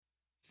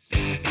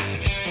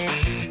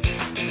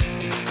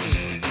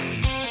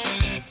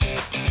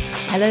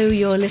Hello,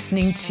 you're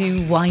listening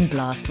to Wine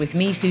Blast with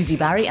me, Susie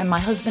Barry, and my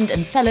husband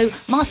and fellow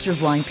Master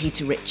of Wine,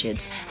 Peter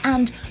Richards.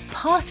 And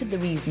part of the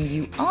reason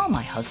you are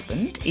my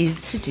husband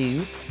is to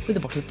do with a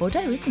bottle of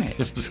Bordeaux, isn't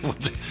it?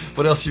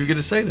 What else are you going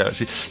to say there,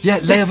 actually?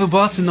 Yeah, Les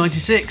Vaubartin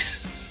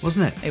 96,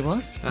 wasn't it? It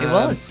was. It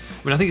was.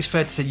 I mean, I think it's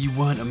fair to say you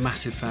weren't a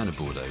massive fan of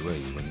Bordeaux, were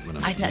you?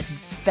 I think that's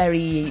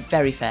very,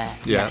 very fair.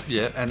 Yeah, yes.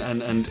 yeah.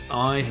 And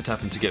I had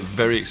happened to get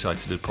very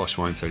excited at a posh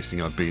wine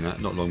tasting I've been at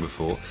not long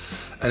before,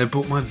 and I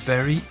bought my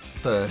very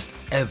first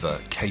ever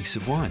case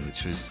of wine,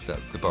 which was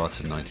the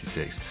Barton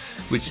 96,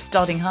 which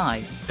starting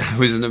high.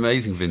 was an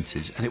amazing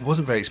vintage, and it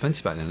wasn't very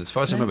expensive back then. As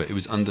far as I remember, it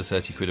was under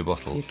 30 quid a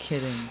bottle. You're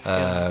kidding.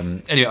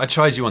 Anyway, I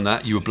tried you on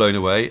that. You were blown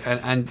away,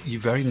 and you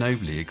very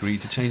nobly agreed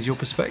to change your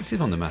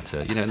perspective on the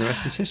matter. You know, and the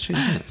rest is history,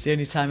 isn't it? It's the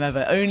only time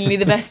ever. Only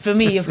the best for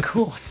me, of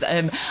course.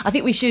 I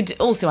think we should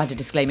also add a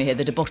disclaimer here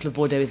that a bottle of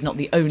Bordeaux is not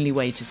the only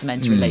way to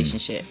cement a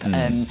relationship.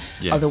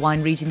 Yeah. Other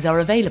wine regions are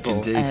available.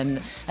 Indeed.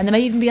 And there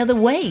may even be other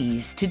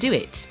ways to do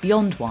it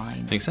beyond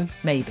wine. Think so?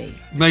 Maybe.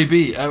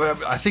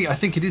 I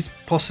think it is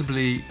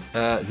possibly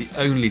the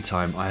only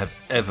time I have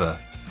ever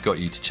got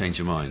you to change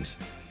your mind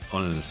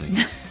on anything.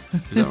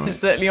 Is that right?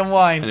 Certainly on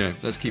wine. Anyway,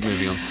 let's keep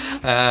moving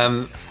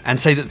on. And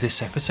say that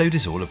this episode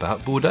is all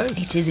about Bordeaux.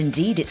 It is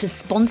indeed. It's a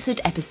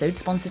sponsored episode,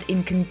 sponsored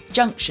in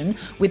conjunction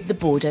with the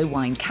Bordeaux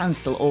Wine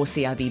Council, or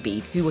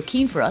CIVB, who were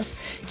keen for us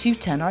to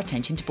turn our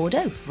attention to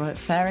Bordeaux.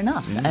 Fair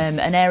enough.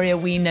 An area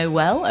we know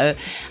well,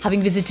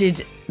 having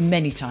visited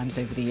many times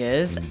over the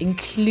years,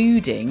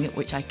 including,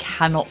 which I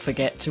cannot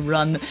forget, to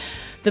run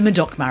the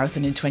Medoc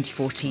Marathon in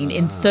 2014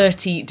 in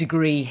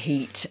 30-degree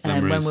heat.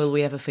 When will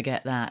we ever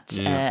forget that?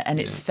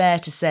 And it's fair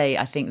to say,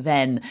 I think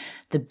then,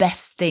 the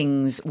best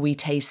things we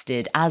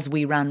tasted as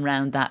we ran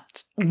round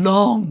that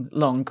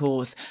long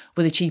course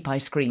were the cheap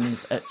ice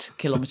creams at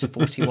kilometre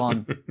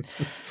 41.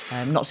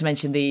 Not to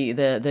mention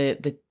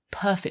the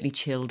perfectly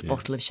chilled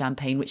bottle of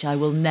champagne, which I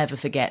will never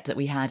forget that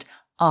we had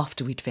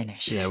after we'd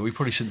finished. Yeah, we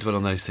probably shouldn't dwell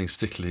on those things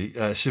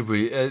particularly, should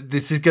we?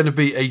 This is going to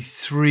be a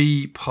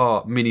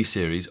 3-part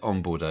mini-series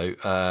on Bordeaux.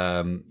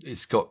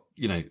 It's got,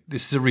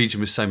 this is a region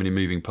with so many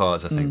moving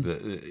parts, I think, that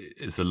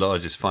it's the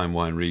largest fine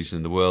wine region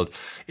in the world.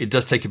 It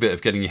does take a bit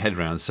of getting your head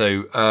around.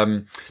 So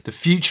the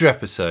future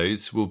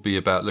episodes will be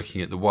about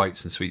looking at the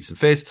whites and sweets and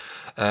fizz,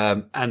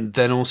 and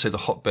then also the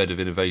hotbed of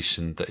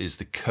innovation that is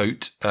the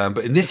Côte. But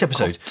in this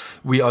episode,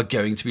 we are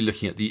going to be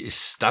looking at the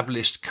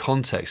established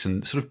context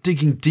and sort of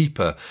digging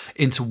deeper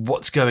into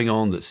what's going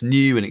on that's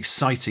new and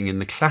exciting in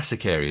the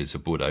classic areas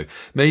of Bordeaux.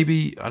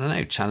 Maybe, I don't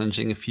know,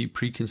 challenging a few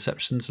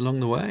preconceptions along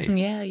the way.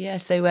 Yeah.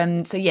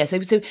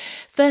 So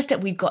first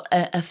up, we've got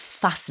a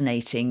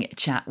fascinating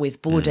chat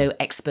with Bordeaux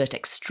expert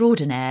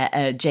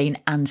extraordinaire Jane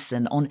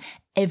Anson on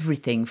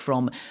everything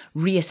from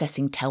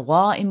reassessing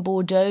terroir in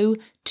Bordeaux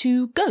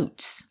to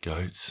goats.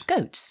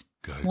 Goats.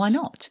 Why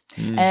not?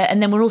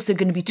 And then we're also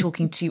going to be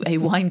talking to a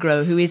wine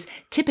grower who is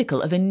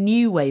typical of a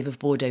new wave of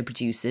Bordeaux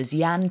producers,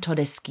 Yann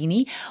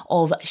Todeschini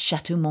of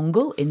Chateau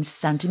Mongo in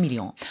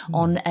Saint-Emilion.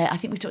 I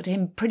think we talked to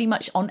him pretty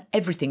much on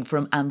everything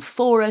from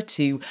amphora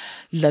to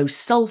low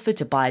sulphur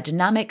to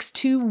biodynamics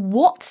to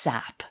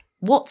WhatsApp.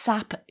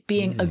 WhatsApp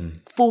being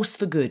a force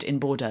for good in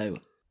Bordeaux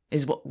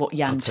is what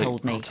Yann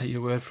told me. I'll take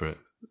your word for it.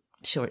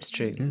 Sure, it's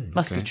true.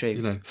 Must be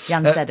true.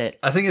 Yann said it.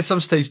 I think at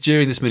some stage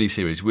during this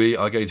mini-series, we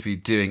are going to be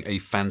doing a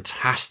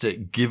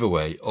fantastic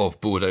giveaway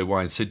of Bordeaux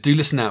wine. So do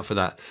listen out for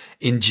that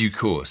in due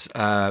course.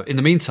 In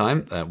the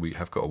meantime, we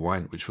have got a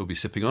wine which we'll be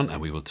sipping on,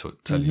 and we will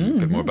tell you a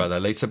bit more about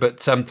that later.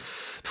 But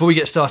before we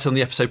get started on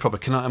the episode proper,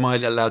 am I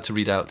allowed to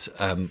read out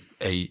a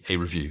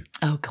review?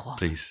 Oh, go on.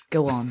 Please.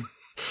 Go on.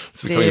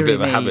 It's becoming a bit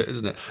of a habit,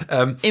 isn't it?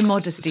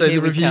 Immodesty. So the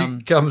review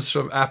comes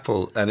from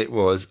Apple, and it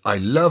was, "I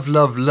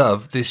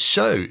love this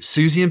show.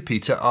 Susie and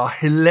Peter are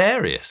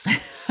hilarious."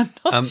 I'm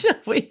not sure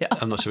we are.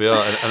 I'm not sure we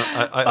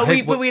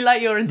are. But we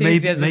like your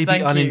enthusiasm. Maybe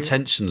Thank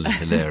unintentionally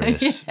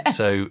hilarious. Yeah.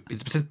 So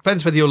it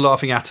depends whether you're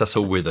laughing at us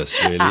or with us,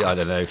 really. I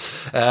don't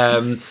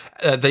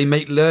know. They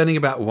make learning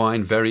about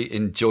wine very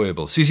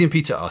enjoyable. Susie and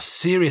Peter are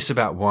serious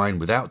about wine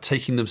without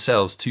taking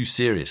themselves too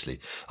seriously.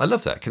 I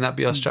love that. Can that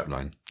be our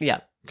strapline? Yeah.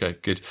 Okay,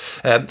 good.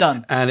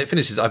 Done. And it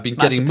finishes, "I've been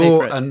getting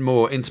more and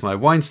more into my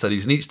wine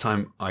studies, and each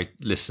time I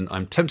listen,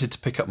 I'm tempted to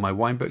pick up my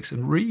wine books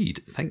and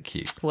read. Thank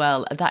you."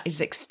 Well, that is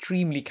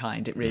extremely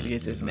kind. It really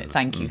is, isn't it?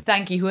 Thank you.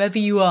 Thank you, whoever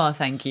you are.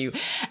 Thank you.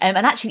 And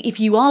actually, if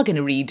you are going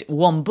to read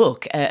one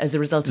book as a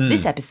result of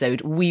this episode,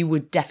 we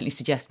would definitely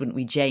suggest, wouldn't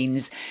we, Jane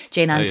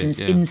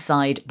Anson's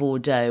Inside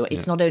Bordeaux.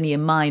 It's not only a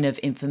mine of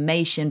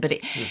information, but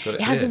it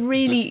has a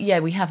really,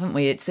 haven't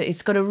we?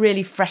 It's got a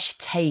really fresh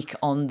take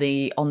on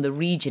the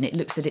region. It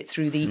looks at it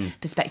through the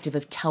perspective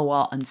of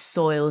terroir and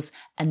soils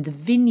and the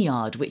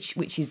vineyard,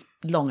 which is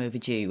long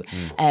overdue.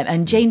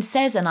 And Jane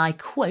says, and I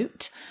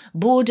quote,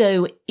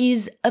 "Bordeaux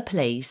is a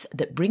place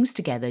that brings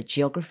together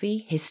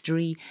geography,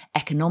 history,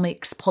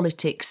 economics,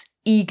 politics,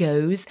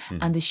 egos,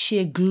 and the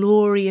sheer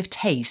glory of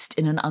taste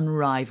in an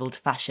unrivaled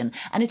fashion.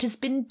 And it has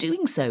been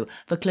doing so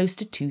for close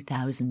to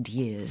 2,000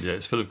 years. Yeah,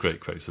 it's full of great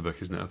quotes, the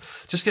book, isn't it?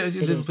 Just get a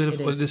little bit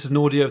of, this is an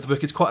audio of the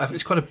book. It's quite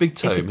a big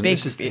tome. It's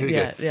a big, here we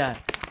go.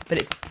 But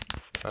it's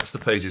That's the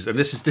pages, and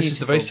this is the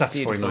very Beautiful,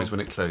 satisfying beautiful. noise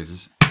when it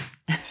closes.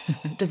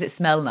 does it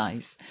smell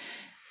nice?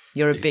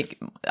 You're a big.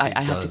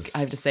 I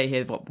have to say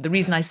here. The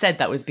reason I said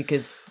that was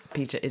because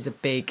Peter is a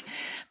big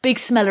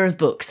smeller of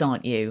books,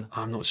 aren't you?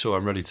 I'm not sure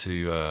I'm ready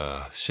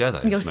to share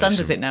that. Your son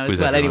does it now as with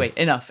well. everyone.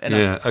 Anyway, enough.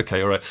 Yeah.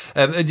 Okay. All right.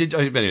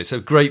 Anyway, it's a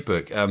great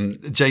book. I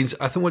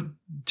think what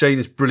Jane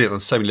is brilliant on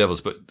so many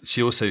levels, but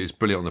she also is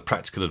brilliant on the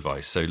practical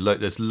advice. So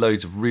there's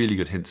loads of really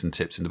good hints and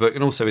tips in the book,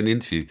 and also in the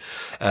interview,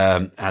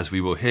 as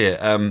we will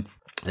hear.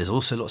 There's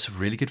also lots of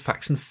really good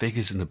facts and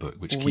figures in the book,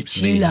 which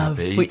keeps me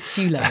happy. Which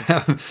you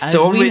love.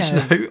 So on which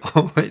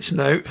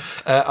note,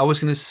 I was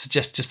going to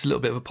suggest just a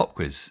little bit of a pop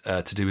quiz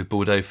to do with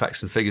Bordeaux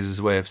facts and figures as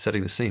a way of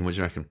setting the scene. What do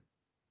you reckon?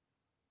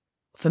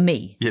 For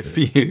me? Yeah,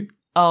 for you.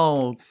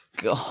 Oh,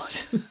 God.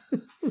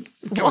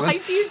 Why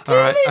do you do All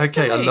right, this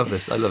okay, to me? I love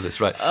this.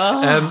 Right.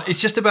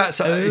 It's just about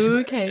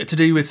it's to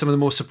do with some of the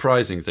more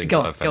surprising things Go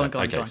that on, I've found. go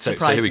on. Okay,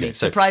 Surprise so here we me. go.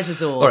 So, Surprise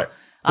us all. All right.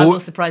 I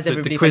will surprise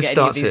everybody The quiz if I get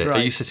any of starts these here. right.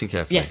 Are you sitting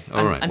carefully? Yes,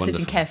 All right, I'm sitting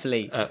wonderful.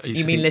 carefully. You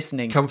sitting mean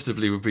listening?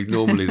 Comfortably would be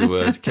normally the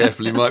word.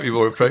 Carefully might be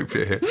more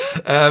appropriate here.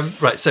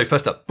 Right, so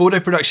first up, Bordeaux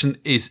production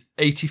is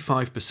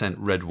 85%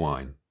 red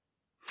wine.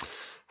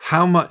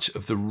 How much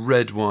of the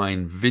red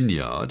wine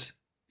vineyard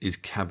is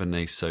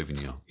Cabernet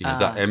Sauvignon? You know,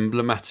 that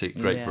emblematic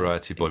grape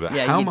variety of Bordeaux.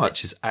 Yeah, How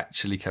much is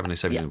actually Cabernet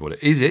Sauvignon Bordeaux?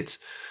 Is it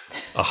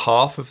a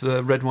half of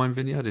the red wine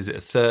vineyard? Is it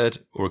a third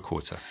or a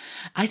quarter?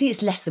 I think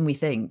it's less than we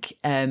think.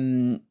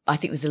 I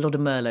think there's a lot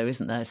of Merlot,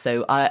 isn't there?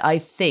 So I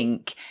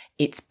think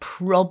it's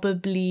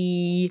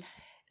probably,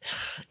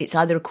 it's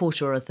either a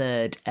quarter or a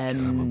third.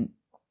 A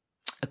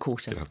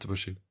quarter. Gonna have to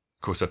push you.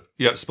 Quarter.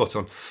 Yeah, spot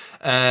on.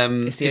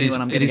 It's the only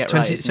one I'm going to get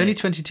right, It's only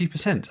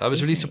 22%. I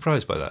was really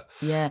surprised by that.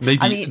 Yeah.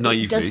 Maybe it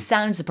naively. does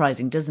sound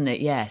surprising, doesn't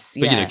it? Yes.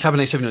 But,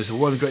 Cabernet Sauvignon is the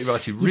one great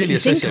variety really you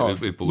think associated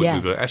of. with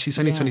Bordeaux. Actually, it's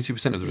only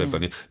 22% of the red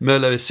vineyard.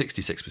 Merlot is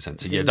 66%.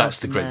 So, that's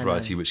the great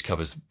variety which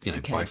covers,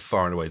 by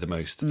far and away the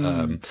most.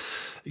 And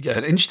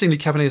interestingly,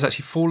 Cabernet has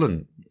actually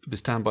fallen.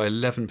 It's down by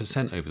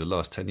 11% over the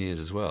last 10 years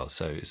as well.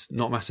 So it's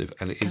not massive,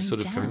 and it is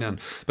sort of coming down.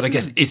 But I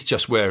guess it's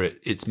just where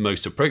it's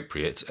most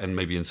appropriate, and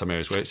maybe in some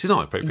areas where it's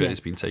not appropriate, it's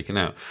been taken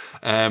out.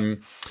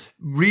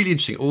 Really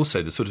interesting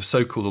also, the sort of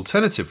so-called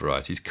alternative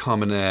varieties,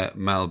 Carmenère,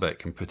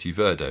 Malbec and Petit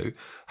Verdot,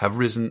 have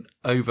risen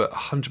over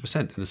 100%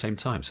 in the same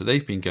time. So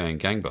they've been going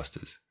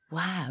gangbusters.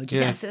 Wow. Do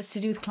you think that's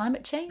to do with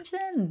climate change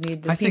then?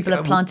 I think people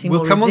are planting we'll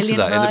more come on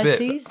resilient to that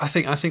varieties? in a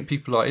bit. I think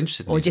people are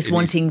interested in or these, just in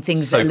wanting these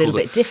things that are a little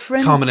bit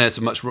different. Carmenère's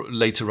a much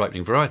later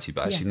ripening variety,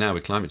 but actually now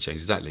with climate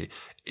change, exactly,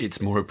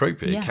 it's more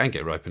appropriate. It can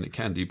get ripened, it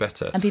can do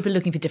better. And people are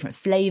looking for different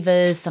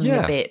flavours, something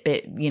a bit,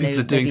 people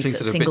are doing maybe things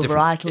that are a single bit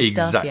different.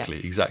 varietal stuff.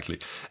 Exactly.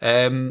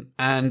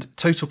 And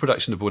total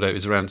production of Bordeaux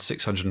is around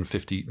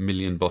 650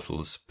 million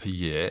bottles per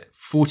year.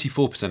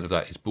 44% of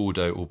that is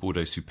Bordeaux or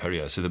Bordeaux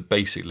Supérieur, so the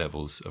basic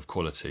levels of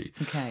quality.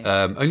 Okay.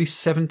 Only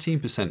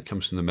 17%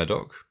 comes from the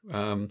Medoc,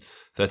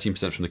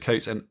 13% from the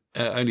Côtes, and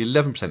only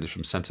 11% is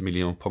from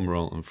Saint-Emilion,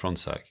 Pomerol and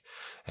Fronsac.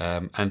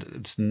 And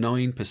it's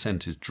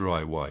 9% is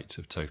dry white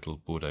of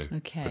total Bordeaux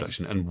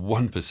production, and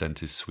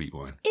 1% is sweet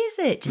wine. Is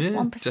it just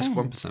 1%? Just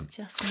 1%.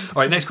 Just 1%.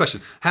 All right, next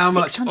question: How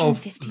much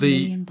of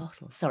million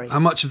bottles. Sorry. How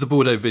much of the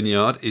Bordeaux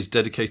vineyard is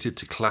dedicated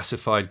to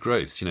classified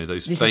growths?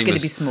 Those this famous, is going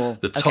to be small.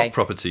 the top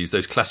properties,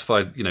 those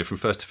classified, from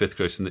first to fifth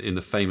growths in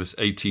the famous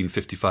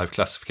 1855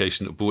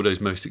 classification of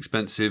Bordeaux's most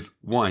expensive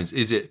wines.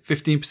 Is it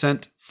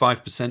 15%?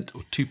 5%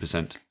 or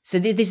 2%? So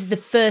this is the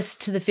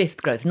first to the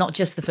fifth growth, not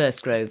just the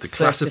first growths. The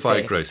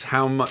classified growths.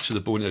 How much of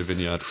the Bordeaux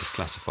vineyard is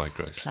classified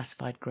growths?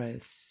 Classified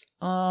growths.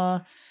 I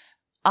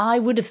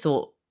would have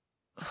thought.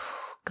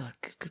 Oh God,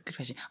 good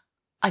question.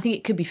 I think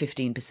it could be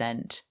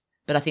 15%,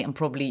 but I think you're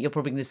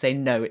probably going to say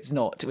no, it's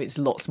not. It's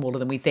a lot smaller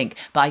than we think.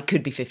 But I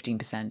could be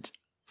 15%.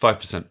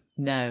 5%.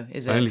 No,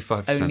 is it? Only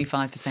 5%. Only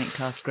 5%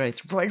 class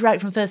growths. Right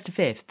from first to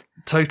fifth.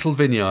 Total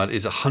vineyard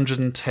is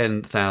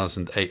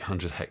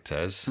 110,800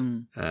 hectares.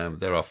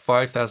 There are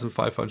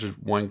 5,500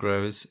 wine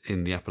growers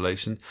in the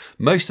appellation.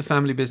 Most are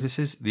family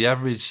businesses. The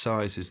average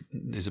size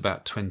is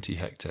about 20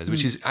 hectares,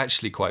 which is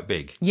actually quite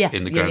big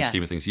in the grand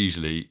scheme of things.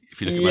 Usually,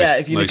 if you look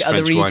at most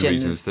French wine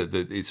regions,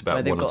 it's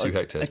about 1 or 2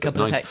 hectares. A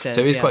couple of hectares.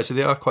 So so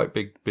they are quite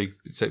big.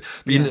 So,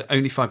 but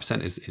only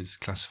 5% is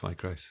classified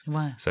gross.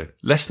 Wow. So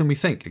less than we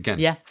think, again.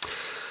 Yeah.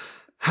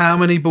 How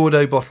many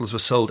Bordeaux bottles were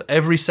sold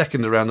every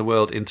second around the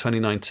world in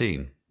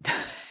 2019?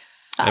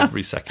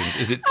 Every second.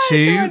 Is it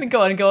 2?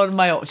 Go on,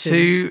 my options.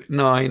 2,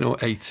 9 or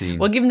 18?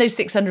 Well, given those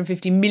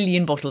 650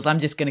 million bottles, I'm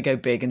just going to go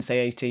big and say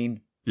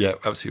 18. Yeah,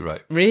 absolutely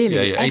right.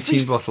 Really? Yeah,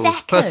 18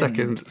 bottles per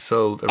second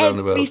sold around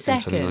the world in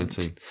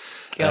 2019.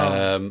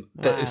 God.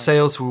 The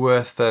sales were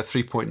worth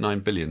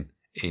 3.9 billion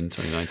in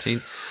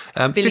 2019.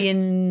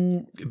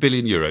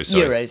 Billion euros,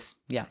 sorry. Euros,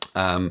 yeah.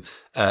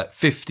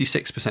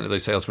 56% of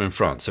those sales were in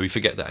France. So we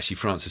forget that actually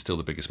France is still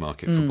the biggest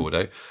market for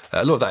Bordeaux.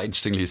 A lot of that,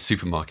 interestingly, is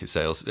supermarket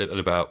sales at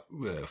about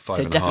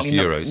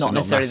 €5.5. Not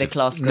necessarily the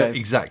class growth. No,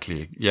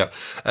 exactly, yeah.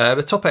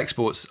 The top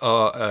exports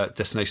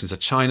destinations are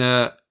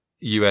China,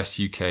 US,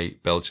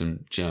 UK,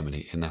 Belgium,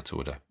 Germany, in that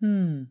order.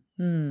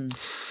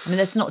 I mean,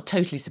 that's not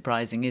totally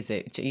surprising, is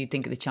it? You'd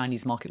think the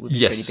Chinese market would be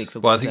Yes. pretty big for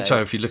Well, I Bordeaux. think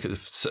China, if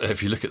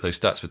you look at those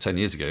stats for 10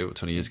 years ago or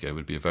 20 years ago, it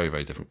would be a very,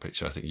 very different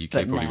picture. I think UK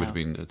But probably now- would have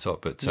been at the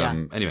top. But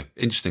Yeah. anyway,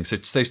 interesting. So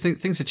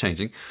things are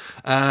changing.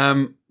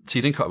 So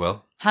you're doing quite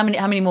well. How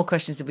many more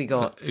questions have we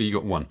got? You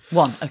got one.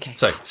 One. Okay.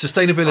 So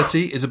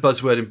sustainability is a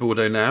buzzword in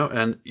Bordeaux now,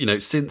 and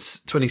since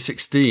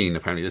 2016,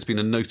 apparently there's been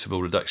a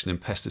notable reduction in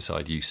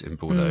pesticide use in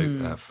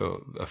Bordeaux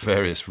for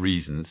various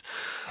reasons.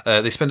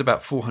 They spend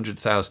about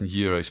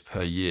 €400,000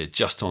 per year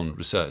just on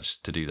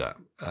research to do that.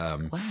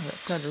 Wow,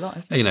 that's quite a lot,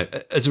 isn't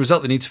it? As a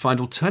result, they need to find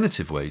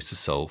alternative ways to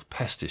solve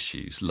pest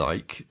issues,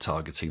 like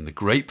targeting the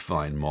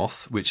grapevine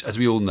moth, which, as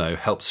we all know,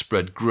 helps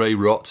spread grey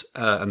rot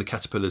and the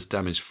caterpillars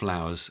damage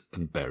flowers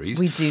and berries.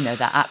 We do know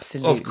that,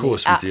 absolutely. Of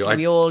course we do.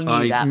 We all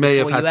knew that. I may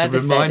have before had you to ever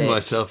said remind it.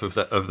 myself of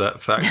that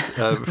fact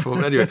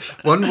before. Anyway,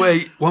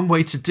 one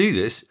way to do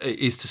this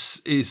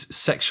is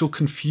sexual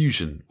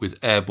confusion with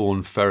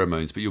airborne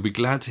pheromones. But you'll be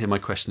glad to hear my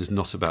question is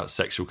not about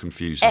sexual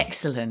confusion.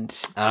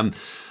 Excellent.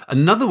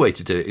 Another way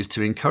to do it is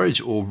to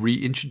encourage or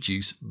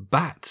reintroduce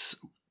bats.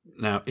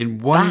 Now, in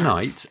one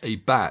night, a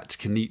bat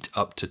can eat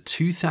up to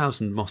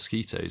 2,000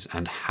 mosquitoes.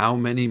 And how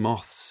many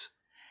moths?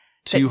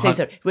 So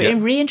sorry. We're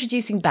Yeah.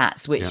 reintroducing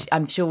bats, which Yeah.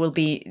 I'm sure will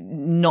be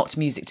not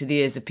music to the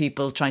ears of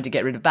people trying to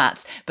get rid of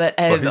bats. But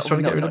who's trying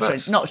to get rid of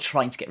bats? Not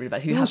trying to get rid of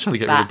bats. Who No have one's trying to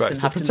get rid of bats bats.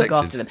 and have They're to look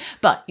protected. after them.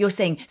 But you're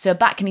saying, so a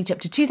bat can eat up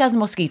to 2,000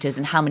 mosquitoes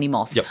and how many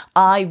moths? Yep.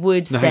 I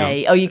would No, hang say,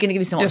 you're going to give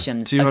me some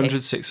options.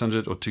 200,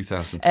 600 or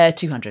 2,000? Okay.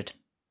 200.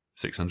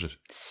 600.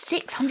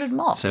 600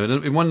 moths. So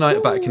in one night, a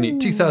bat can eat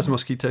 2,000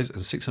 mosquitoes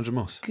and 600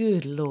 moths.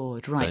 Good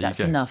Lord. Right, There you that's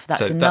go. enough. That's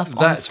So enough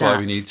on That's why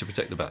we stats. need to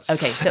protect the bats.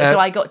 Okay, so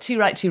I got 2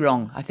 right, 2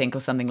 wrong, I think, or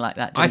something like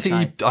that. I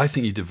didn't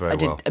think you did very I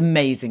did well.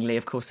 amazingly,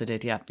 of course I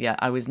did, yeah.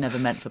 I was never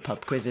meant for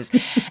pub quizzes.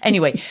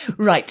 Anyway,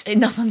 right,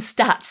 enough on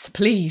stats,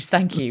 please,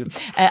 thank you.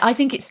 I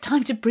think it's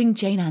time to bring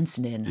Jane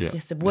Anson in. Yeah.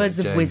 Just some words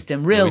Yeah, of Jane.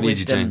 wisdom, Yeah, real we need you,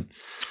 wisdom.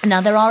 Jane. Now,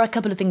 there are a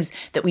couple of things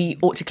that we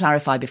ought to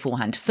clarify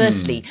beforehand.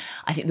 Firstly,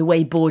 I think the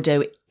way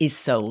Bordeaux is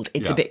sold,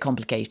 it's a Yeah. bit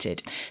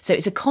complicated. So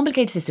it's a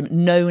complicated system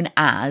known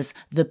as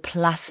the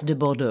Place de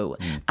Bordeaux.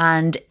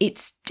 And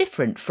it's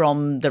different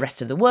from the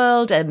rest of the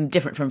world,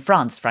 different from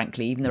France,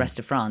 frankly, even the rest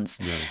of France.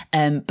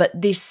 But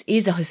this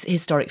is a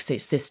historic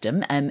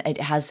system.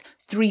 It has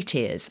 3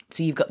 tiers.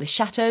 So you've got the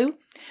chateau,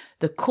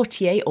 the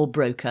courtier or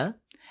broker,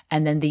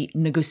 and then the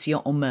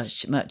négociant or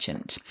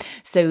merchant.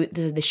 So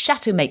the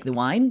chateau make the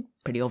wine,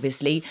 pretty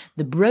obviously.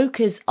 The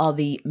brokers are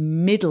the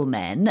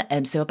middlemen.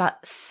 So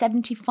about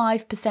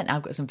 75%,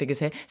 I've got some figures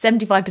here,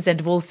 75%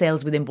 of all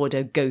sales within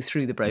Bordeaux go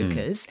through the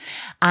brokers.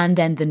 And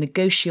then the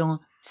négociant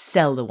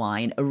sell the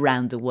wine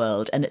around the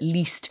world, and at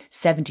least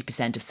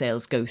 70% of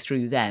sales go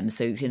through them.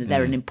 So,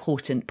 they're an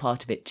important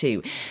part of it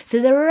too.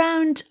 So there are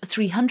around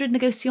 300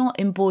 négociants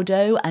in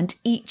Bordeaux, and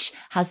each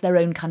has their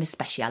own kind of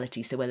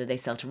speciality. So whether they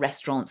sell to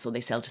restaurants or they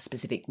sell to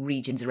specific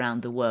regions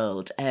around the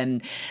world.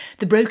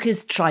 The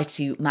brokers try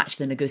to match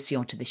the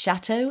négociant to the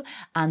chateau,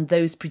 and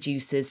those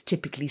producers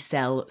typically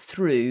sell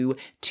through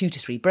 2 to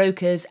 3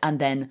 brokers and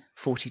then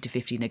 40 to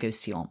 50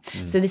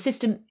 négociants. So the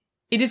system,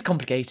 it is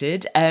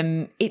complicated.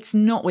 It's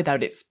not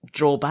without its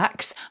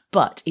drawbacks,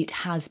 but it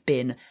has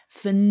been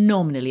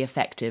phenomenally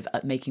effective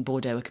at making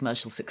Bordeaux a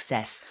commercial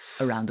success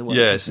around the world.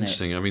 Yeah, it's isn't it?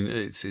 interesting. I mean,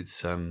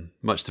 it's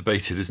much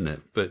debated, isn't it?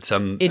 But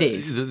It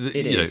is. It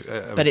is.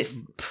 But it's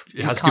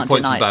it has good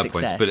points and bad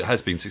points, but it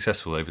has been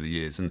successful over the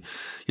years. And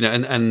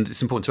and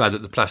it's important to add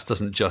that the Place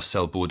doesn't just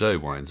sell Bordeaux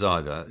wines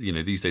either.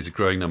 These days a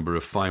growing number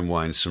of fine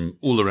wines from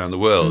all around the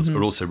world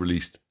are also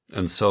released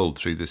and sold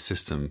through this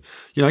system.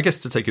 I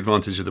guess to take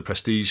advantage of the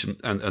prestige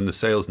and the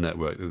sales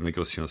network that the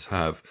négociants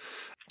have.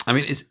 I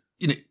mean, it's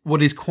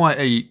what is quite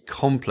a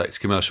complex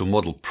commercial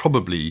model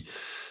probably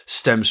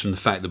stems from the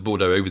fact that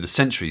Bordeaux over the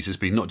centuries has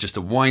been not just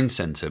a wine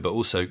centre, but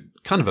also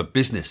kind of a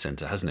business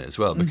centre, hasn't it, as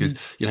well? Because,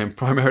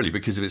 primarily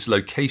because of its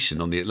location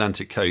on the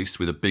Atlantic coast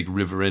with a big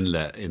river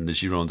inlet in the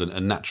Gironde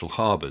and natural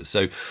harbours.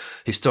 So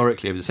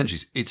historically over the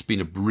centuries, it's been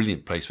a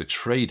brilliant place for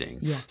trading.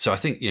 Yeah. So I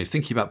think,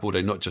 thinking about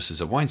Bordeaux not just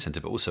as a wine centre,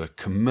 but also a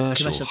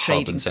commercial hub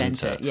trading and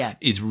centre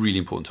is really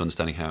important to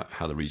understanding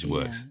how the region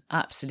works.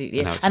 Absolutely.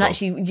 And how it's And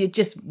evolved. actually,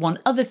 just one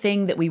other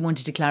thing that we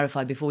wanted to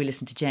clarify before we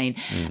listen to Jane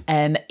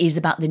is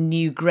about the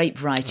new grape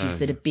varieties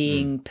that are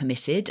being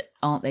permitted,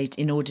 aren't they,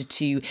 in order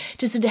to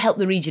sort of help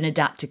the region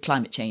adapt to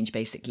climate change,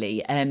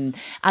 basically.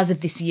 As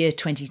of this year,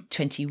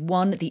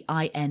 2021, the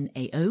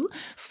INAO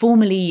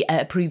formally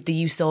approved the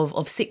use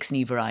of 6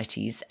 new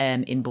varieties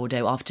in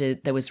Bordeaux after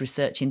there was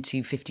research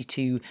into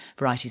 52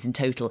 varieties in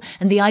total.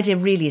 And the idea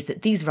really is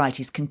that these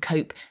varieties can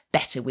cope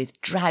better with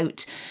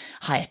drought,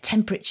 higher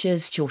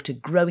temperatures, shorter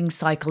growing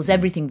cycles,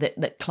 everything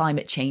that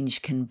climate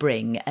change can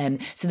bring.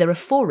 So there are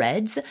 4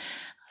 reds.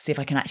 See if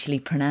I can actually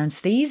pronounce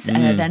these.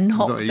 They're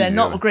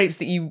not grapes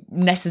that you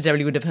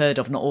necessarily would have heard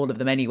of, not all of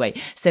them anyway.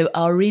 So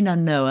Arena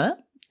Noah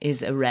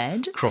is a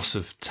red. Cross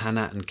of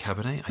Tannat and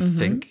Cabernet, I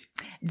think.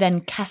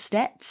 Then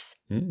Castettes.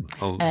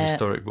 Old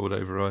historic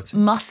Bordeaux variety.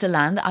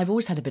 Marcelin. I've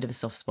always had a bit of a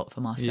soft spot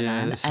for Marcelin.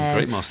 Yeah, there's some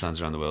great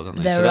Marcelins around the world,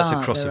 aren't there? There So that's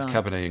are, a cross there of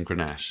are. Cabernet and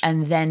Grenache.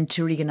 And then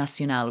Touriga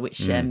Nacional,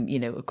 which,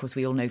 of course,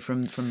 we all know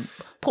from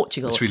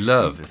Portugal. Which we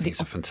love. I think it's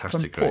a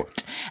fantastic grape.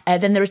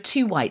 Then there are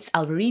two whites,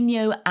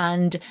 Albarino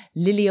and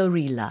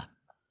Liliorilla.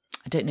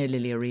 I don't know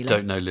Liliorilla.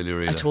 Don't know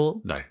Liliorilla. At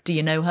all? No. Do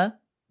you know her?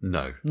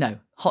 No. No.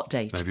 Hot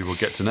date. Maybe we'll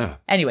get to know her.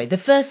 Anyway, the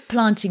first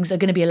plantings are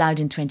going to be allowed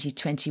in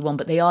 2021,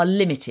 but they are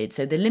limited.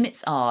 So the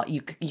limits are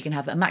you can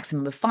have a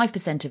maximum of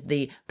 5% of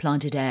the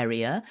planted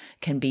area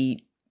can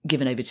be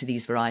given over to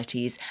these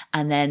varieties,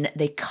 and then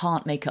they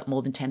can't make up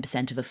more than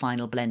 10% of a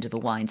final blend of a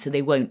wine, so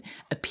they won't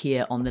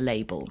appear on the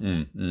label.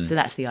 So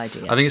that's the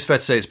idea. I think it's fair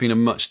to say it's been a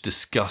much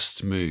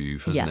discussed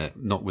move, hasn't it?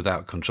 Not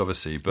without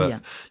controversy,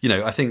 but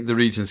I think the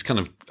region's kind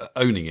of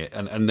owning it,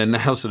 and they're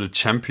now sort of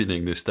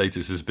championing this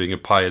status as being a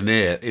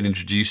pioneer in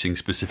introducing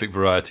specific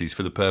varieties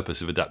for the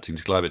purpose of adapting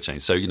to climate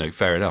change. So,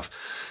 fair enough.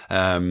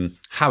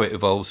 How it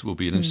evolves will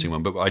be an interesting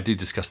one, but I did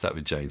discuss that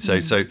with Jane.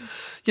 So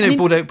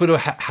Bordeaux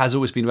has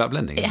always been about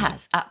blending. It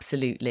has,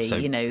 absolutely. So,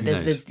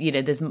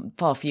 there's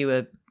far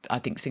fewer, I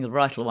think, single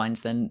varietal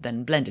wines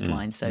than blended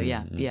wines. So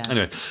yeah.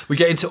 Anyway, we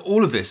get into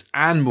all of this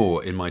and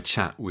more in my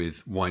chat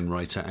with wine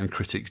writer and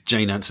critic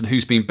Jane Anson,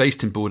 who's been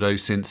based in Bordeaux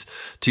since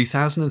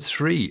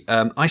 2003.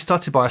 I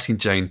started by asking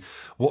Jane,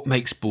 what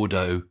makes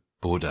Bordeaux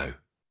Bordeaux?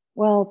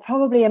 Well,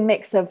 probably a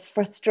mix of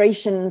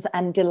frustrations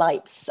and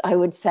delights, I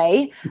would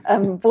say.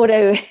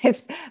 Bordeaux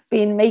has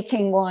been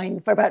making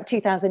wine for about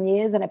 2,000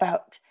 years and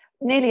about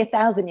nearly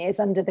 1,000 years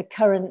under the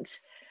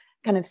current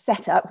kind of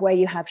setup where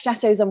you have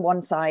chateaus on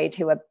one side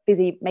who are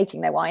busy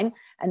making their wine,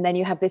 and then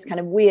you have this kind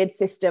of weird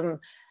system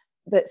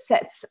that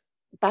sets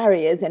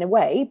barriers in a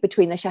way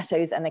between the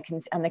chateaus and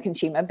the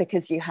consumer,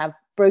 because you have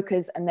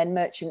brokers and then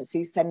merchants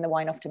who send the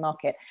wine off to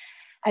market.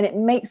 And it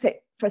makes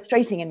it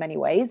frustrating in many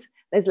ways.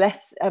 There's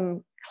less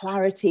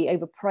clarity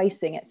over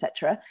pricing,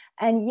 etc.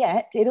 And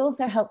yet it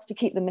also helps to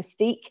keep the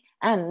mystique,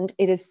 and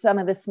it is some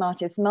of the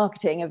smartest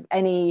marketing of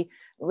any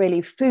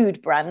really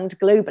food brand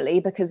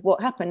globally, because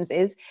what happens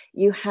is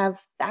you have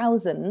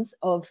thousands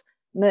of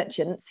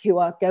merchants who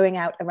are going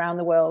out around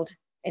the world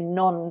in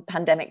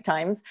non-pandemic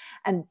times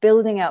and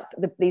building up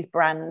these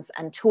brands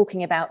and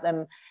talking about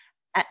them.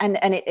 And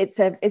it's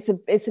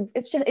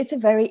a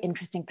very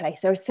interesting place.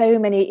 There are so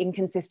many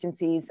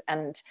inconsistencies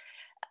and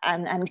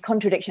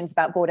contradictions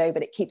about Bordeaux,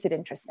 but it keeps it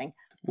interesting.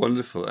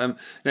 Wonderful.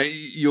 Now,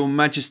 your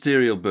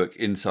magisterial book,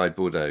 Inside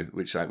Bordeaux,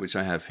 which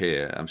I have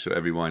here, I'm sure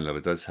every wine lover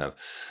does have.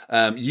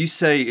 You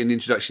say in the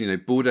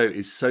introduction, Bordeaux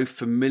is so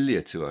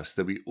familiar to us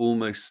that we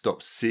almost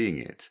stop seeing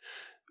it.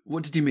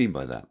 What did you mean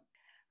by that?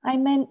 I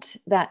meant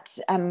that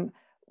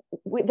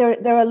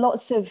there are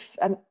lots of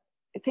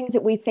things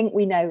that we think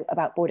we know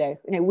about Bordeaux.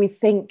 We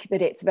think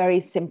that it's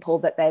very simple,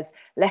 that there's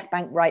left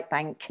bank, right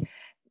bank.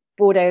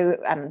 Bordeaux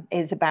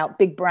is about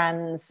big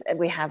brands.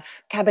 We have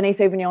Cabernet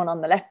Sauvignon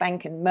on the left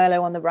bank and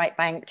Merlot on the right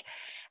bank.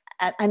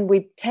 And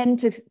we tend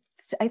to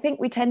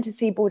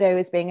see Bordeaux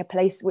as being a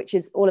place which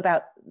is all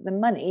about the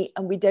money,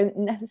 and we don't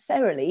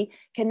necessarily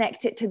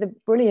connect it to the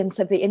brilliance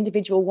of the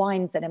individual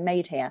wines that are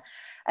made here.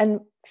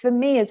 And for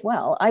me as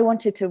well, I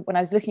wanted to, when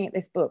I was looking at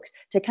this book,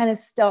 to kind of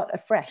start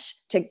afresh,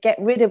 to get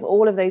rid of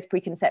all of those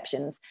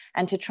preconceptions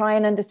and to try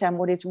and understand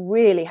what is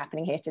really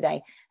happening here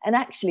today. And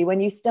actually,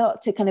 when you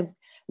start to kind of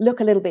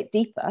look a little bit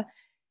deeper,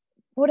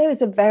 Bordeaux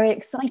is a very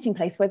exciting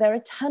place where there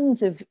are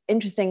tons of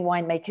interesting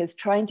winemakers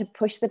trying to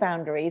push the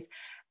boundaries.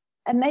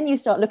 And then you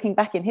start looking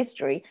back in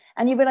history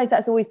and you realize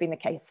that's always been the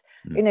case.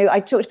 I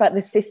talked about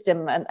the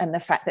system and the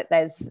fact that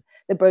there's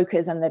the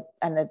brokers and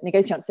the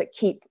negociants that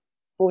keep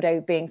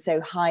Bordeaux being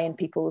so high in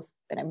people's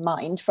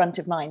front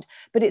of mind.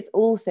 But it's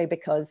also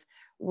because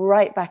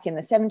right back in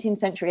the 17th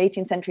century,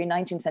 18th century,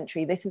 19th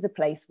century, this is a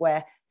place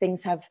where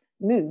things have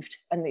moved.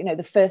 And,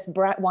 the first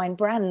wine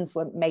brands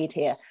were made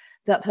here.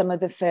 So some of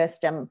the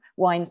first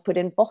wines put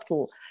in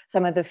bottle,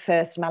 some of the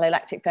first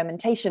malolactic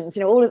fermentations,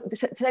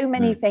 so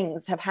many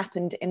things have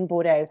happened in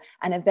Bordeaux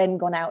and have then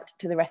gone out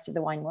to the rest of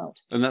the wine world.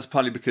 And that's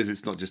partly because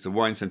it's not just a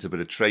wine centre, but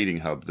a trading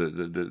hub.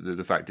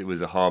 The fact it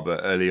was a harbour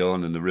early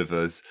on and the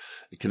rivers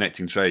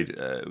connecting trade,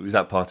 was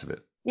that part of it?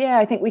 Yeah,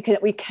 I think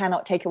we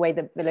cannot take away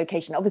the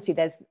location. Obviously,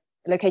 there's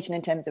location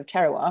in terms of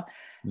terroir,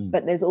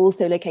 but there's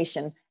also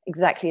location,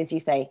 exactly as you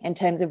say, in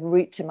terms of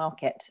route to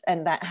market.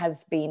 And that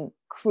has been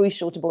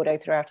crucial to Bordeaux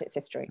throughout its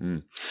history.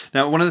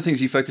 Now, one of the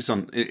things you focus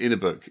on in the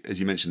book,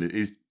 as you mentioned,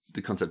 is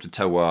the concept of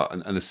terroir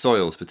and the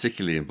soils,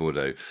 particularly in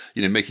Bordeaux,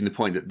 making the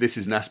point that this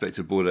is an aspect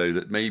of Bordeaux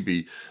that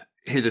maybe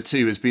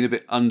hitherto has been a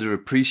bit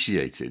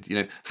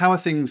underappreciated. How are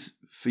things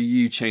for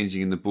you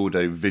changing in the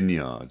Bordeaux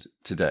vineyard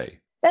today?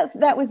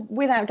 That was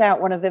without doubt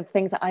one of the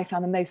things that I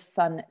found the most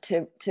fun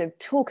to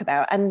talk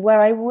about, and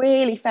where I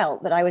really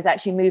felt that I was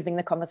actually moving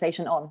the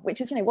conversation on, which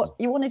is what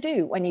you want to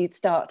do when you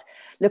start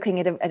looking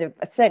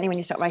at certainly when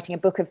you start writing a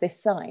book of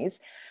this size.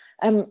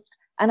 And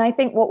I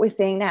think what we're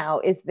seeing now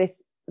is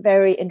this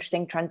very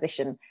interesting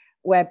transition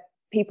where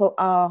people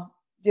are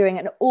doing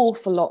an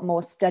awful lot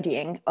more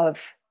studying of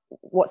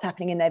what's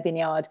happening in their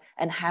vineyard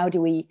and how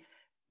do we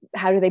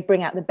how do they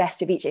bring out the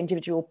best of each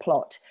individual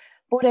plot.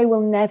 Bordeaux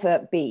will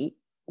never be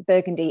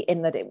Burgundy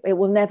in that it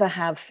will never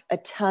have a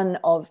ton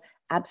of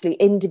absolute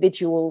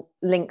individual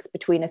links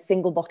between a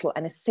single bottle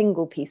and a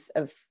single piece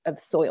of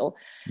soil.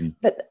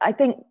 But I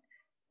think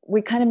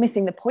we're kind of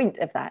missing the point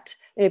of that.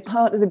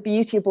 Part of the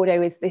beauty of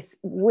Bordeaux is this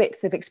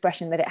width of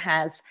expression that it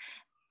has.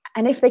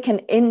 And if they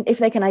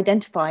can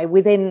identify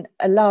within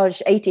a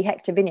large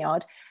 80-hectare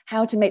vineyard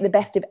how to make the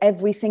best of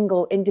every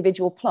single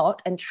individual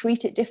plot and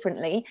treat it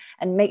differently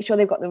and make sure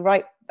they've got the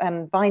right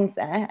vines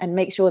there and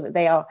make sure that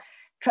they are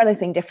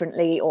trellising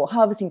differently or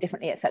harvesting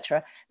differently,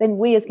 etc., then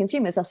we as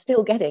consumers are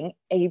still getting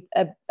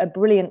a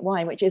brilliant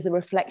wine, which is a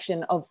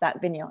reflection of that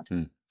vineyard.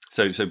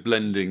 So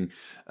blending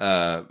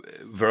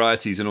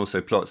varieties and also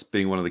plots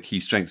being one of the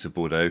key strengths of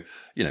Bordeaux,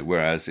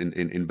 whereas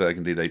in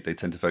Burgundy, they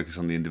tend to focus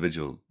on the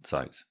individual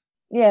sites.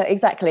 Yeah,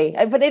 exactly.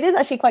 But it is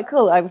actually quite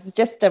cool. I was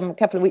just a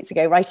couple of weeks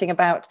ago writing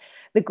about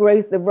the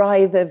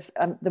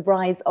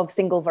rise of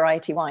single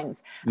variety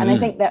wines. And I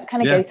think that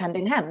kind of goes hand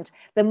in hand.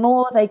 The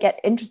more they get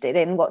interested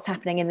in what's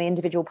happening in the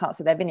individual parts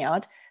of their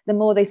vineyard, the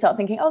more they start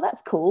thinking, oh,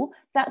 that's cool.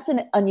 That's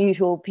an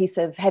unusual piece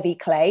of heavy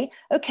clay.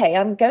 Okay,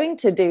 I'm going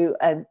to do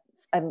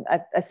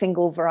a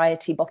single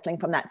variety bottling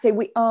from that. So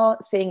we are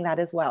seeing that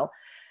as well.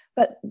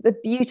 But the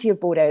beauty of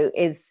Bordeaux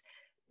is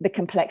the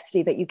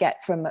complexity that you get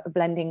from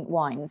blending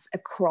wines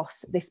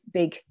across this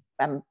big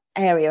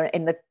area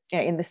in the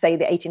say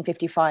the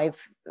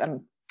 1855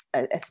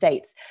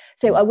 estates.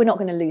 So we're not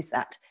going to lose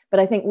that,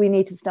 but I think we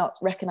need to start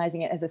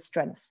recognizing it as a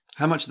strength.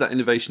 How much of that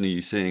innovation are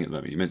you seeing at the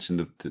moment? You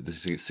mentioned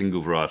the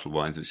single varietal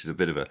wines, which is a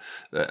bit of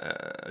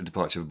a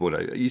departure of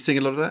Bordeaux. Are you seeing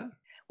a lot of that?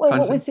 Well,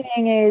 what we're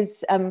seeing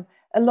is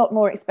a lot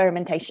more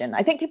experimentation.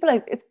 I think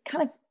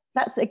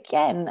that's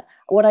again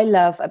what I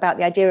love about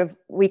the idea of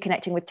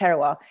reconnecting with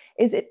terroir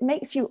is it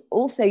makes you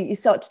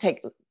start to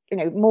take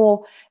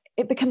more.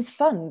 It becomes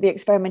fun, the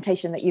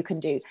experimentation that you can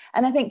do.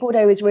 And I think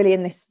Bordeaux is really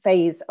in this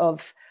phase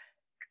of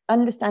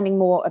understanding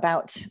more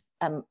about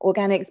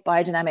organics,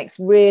 biodynamics,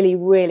 really,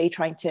 really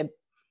trying to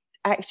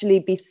actually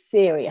be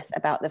serious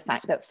about the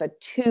fact that for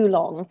too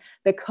long,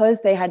 because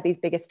they had these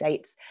big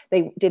estates,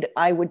 they did,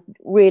 I would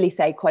really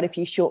say, quite a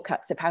few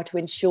shortcuts of how to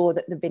ensure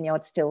that the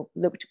vineyard still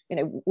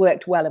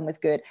worked well and was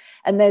good.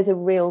 And there's a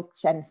real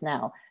sense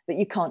now that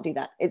you can't do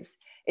that.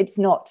 It's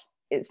not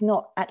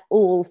at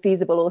all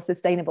feasible or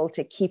sustainable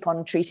to keep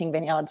on treating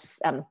vineyards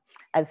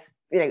as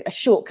a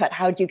shortcut.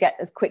 How do you get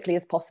as quickly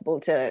as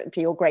possible to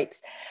your grapes?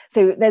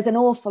 So there's an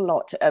awful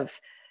lot of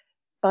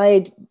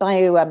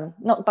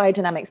not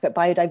biodynamics, but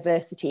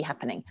biodiversity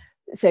happening.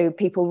 So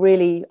people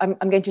really, I'm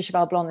going to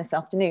Cheval Blanc this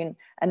afternoon,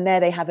 and there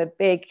they have a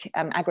big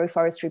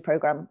agroforestry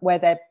program where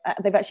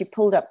they've actually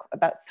pulled up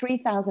about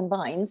 3,000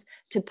 vines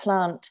to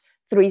plant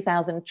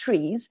 3,000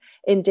 trees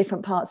in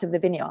different parts of the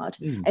vineyard.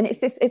 And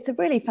it's a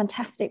really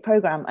fantastic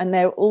program. And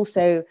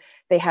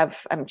they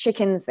have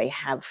chickens, they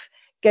have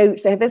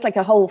goats, there's like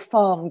a whole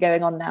farm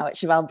going on now at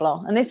Cheval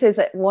Blanc. And this is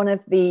one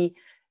of the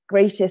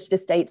greatest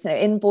estates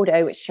in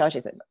Bordeaux, which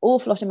charges an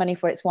awful lot of money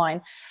for its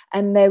wine.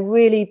 And they're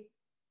really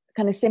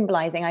kind of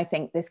symbolizing, I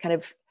think, this kind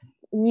of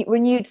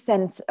renewed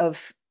sense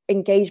of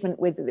engagement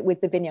with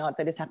the vineyard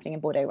that is happening in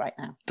Bordeaux right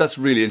now. That's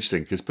really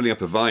interesting, because pulling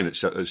up a vine at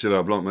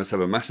Cheval Blanc must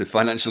have a massive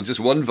financial, just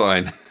one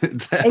vine.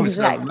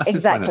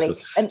 Exactly.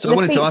 And so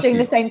Laffite's doing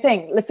the same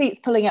thing.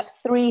 Laffite's pulling up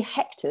 3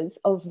 hectares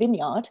of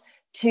vineyard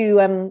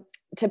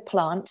to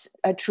plant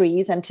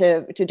trees and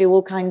to do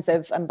all kinds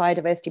of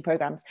biodiversity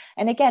programs.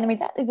 And again, I mean,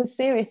 that is a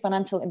serious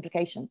financial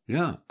implication.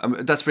 Yeah,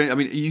 that's very, are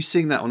you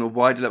seeing that on a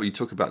wider level? You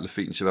talk about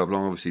Lafite and Cheval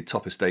Blanc, obviously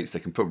top estates, they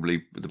can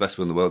probably, the best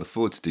one in the world,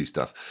 afford to do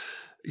stuff.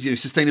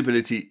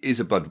 Sustainability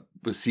is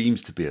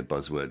seems to be a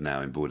buzzword now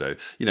in Bordeaux,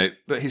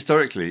 but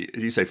historically,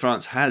 as you say,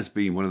 France has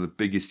been one of the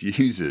biggest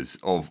users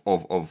of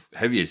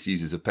heaviest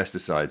users of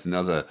pesticides and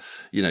other,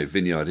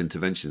 vineyard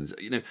interventions.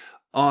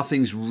 Are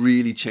things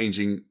really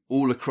changing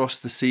all across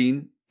the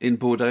scene in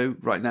Bordeaux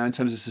right now in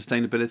terms of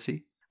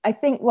sustainability? I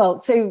think,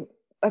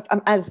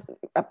 as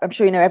I'm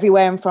sure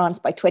everywhere in France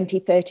by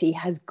 2030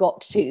 has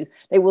got to,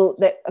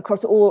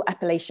 across all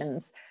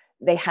appellations,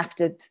 they have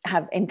to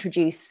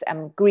introduce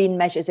green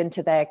measures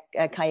into their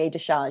cahier de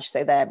charge,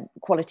 so their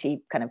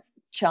quality kind of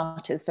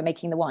charters for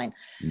making the wine.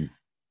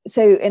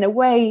 So in a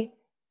way,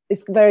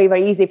 it's very,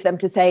 very easy for them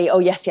to say, oh,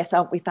 yes,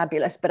 aren't we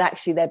fabulous? But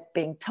actually they're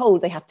being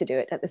told they have to do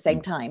it at the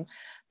same time.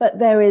 But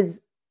there is,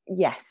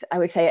 yes, I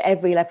would say at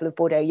every level of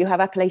Bordeaux, you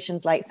have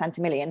appellations like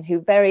Saint-Emilion,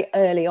 who very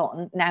early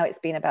on, now it's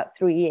been about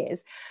 3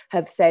 years,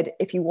 have said,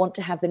 if you want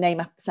to have the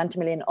name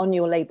Saint-Emilion on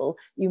your label,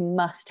 you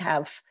must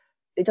have,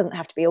 it doesn't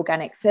have to be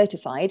organic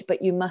certified,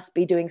 but you must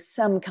be doing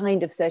some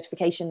kind of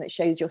certification that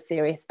shows you're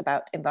serious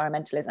about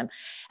environmentalism.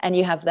 And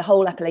you have the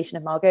whole appellation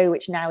of Margaux,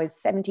 which now is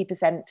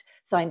 70%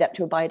 signed up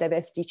to a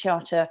biodiversity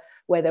charter,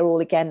 where they're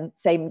all, again,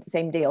 same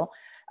deal.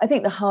 I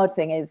think the hard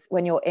thing is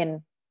when you're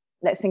in,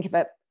 let's think of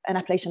an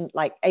appellation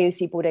like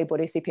AOC Bordeaux,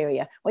 Bordeaux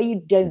Superior, where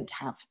you don't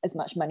have as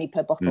much money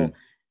per bottle,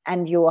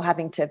 and you're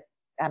having to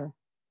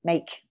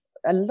make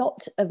a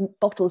lot of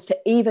bottles to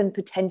even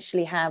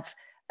potentially have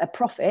a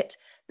profit.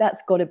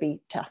 That's got to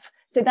be tough.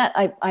 So that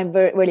I'm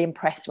really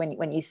impressed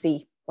when you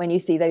see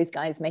those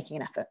guys making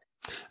an effort.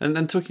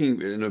 And talking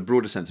in a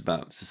broader sense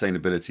about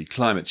sustainability,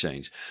 climate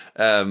change,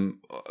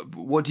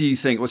 what do you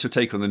think? What's your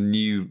take on the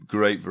new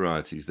grape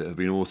varieties that have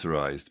been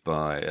authorised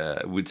by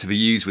to be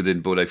used within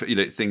Bordeaux? For,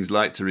 things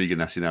like Touriga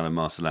Nacional and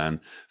Marselan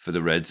for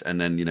the reds,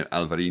 and then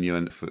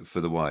Alvarinho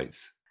for the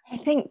whites. I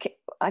think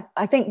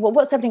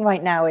what's happening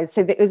right now is,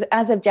 so it was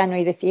as of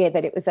January this year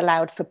that it was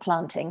allowed for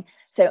planting.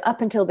 So up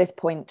until this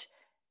point,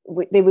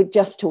 they were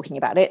just talking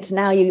about it.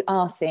 Now you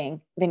are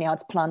seeing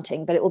vineyards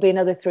planting, but it will be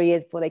another 3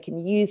 years before they can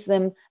use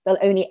them. They'll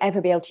only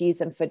ever be able to use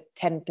them for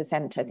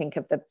 10%, I think,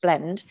 of the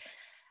blend.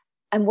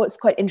 And what's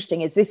quite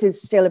interesting is this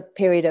is still a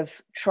period of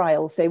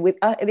trial. So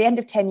at the end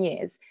of 10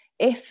 years,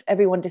 if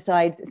everyone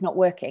decides it's not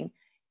working,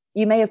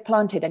 you may have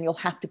planted and you'll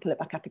have to pull it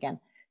back up again.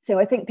 So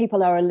I think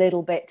people are a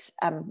little bit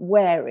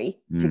wary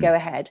to go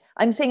ahead.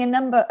 I'm seeing a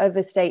number of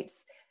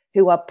estates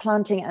who are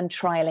planting and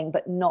trialing,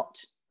 but not,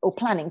 or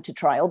planning to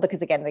trial,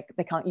 because again,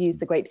 they can't use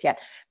the grapes yet,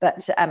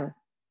 but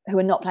who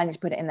are not planning to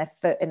put it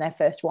in their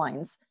first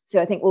wines.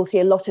 So I think we'll see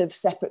a lot of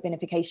separate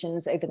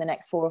vinifications over the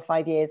next 4 or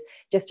 5 years,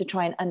 just to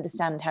try and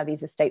understand how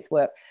these estates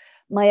work.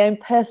 My own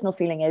personal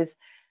feeling is,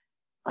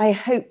 I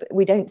hope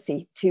we don't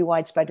see too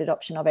widespread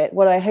adoption of it.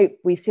 What I hope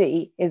we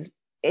see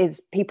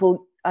is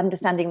people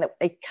understanding that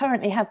they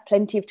currently have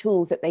plenty of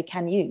tools that they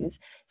can use.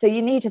 So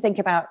you need to think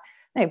about,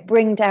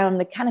 bring down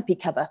the canopy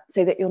cover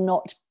so that you're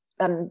not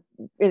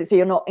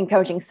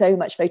encouraging so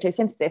much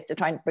photosynthesis to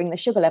try and bring the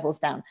sugar levels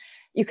down.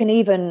 You can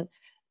even,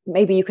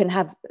 maybe you can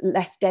have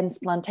less dense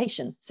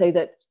plantation, so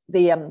that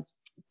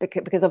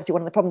because obviously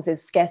one of the problems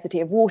is scarcity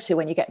of water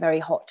when you get very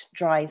hot,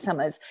 dry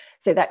summers.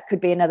 So that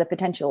could be another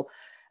potential.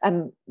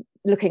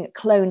 Looking at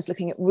clones,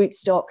 looking at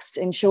rootstocks,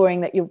 ensuring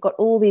that you've got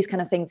all these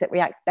kind of things that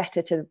react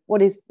better to what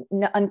is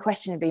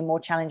unquestionably more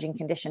challenging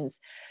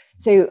conditions.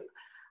 So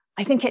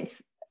I think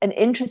it's an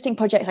interesting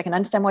project. I can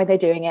understand why they're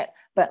doing it,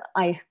 but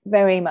I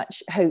very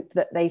much hope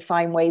that they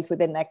find ways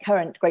within their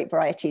current grape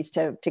varieties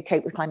to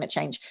cope with climate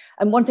change.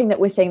 And one thing that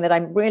we're seeing that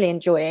I'm really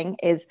enjoying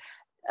is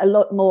a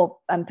lot more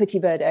Petit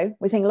Verdot.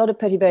 We're seeing a lot of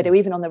Petit Verdot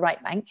even on the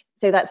right bank.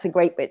 So that's a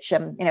grape which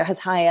has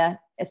higher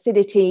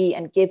acidity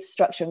and gives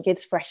structure and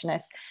gives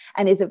freshness,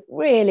 and is a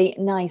really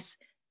nice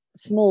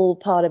small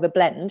part of a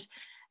blend.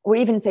 We're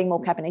even seeing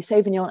more Cabernet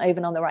Sauvignon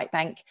even on the right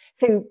bank.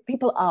 So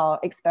people are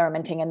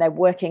experimenting and they're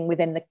working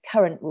within the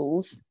current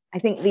rules. I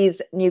think these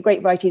new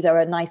grape varieties are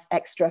a nice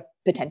extra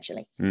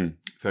potentially.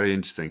 Very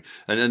interesting.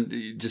 And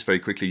just very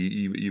quickly,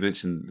 you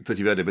mentioned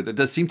Petit Verdot, but there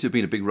does seem to have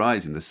been a big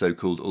rise in the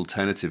so-called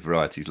alternative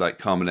varieties like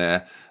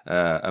Carmenère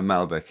and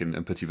Malbec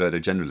and Petit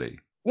Verdot generally.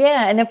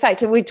 Yeah, and in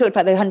fact, we talked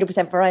about the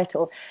 100%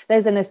 varietal.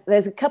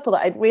 There's a couple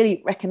that I'd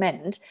really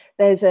recommend.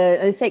 There's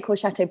an estate called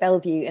Chateau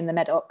Bellevue in the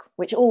Medoc,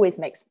 which always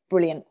makes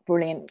brilliant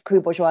Cru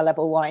Bourgeois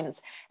level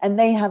wines, and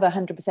they have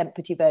 100%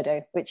 Petit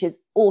Verdot, which is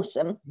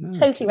awesome.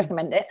 Totally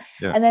recommend it.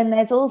 Yeah. And then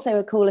there's also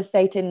a cool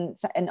estate in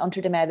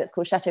Entre-deux-Mers that's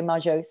called Chateau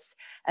Marjos,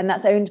 and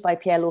that's owned by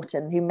Pierre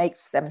Lawton, who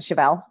makes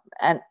Cheval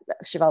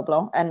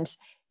Blanc, and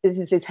this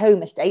is his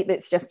home estate.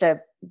 It's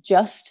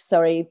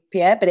sorry,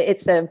 Pierre, but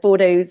it's a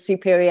Bordeaux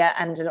Superior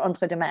and an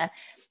Entre-deux-Mers.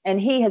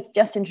 And he has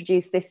just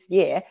introduced this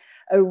year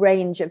a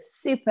range of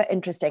super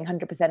interesting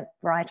 100%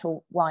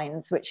 varietal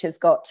wines, which has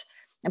got,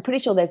 I'm pretty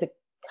sure there's a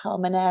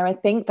Carmenère, I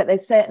think, but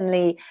there's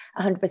certainly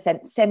 100%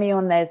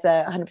 Semillon, there's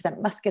a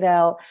 100%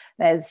 Muscadel,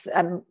 there's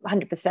 100%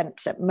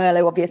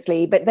 Merlot,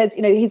 obviously, but there's,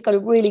 he's got a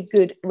really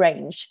good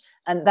range,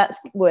 and that's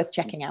worth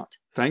checking out.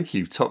 Thank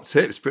you. Top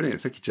tips. Brilliant.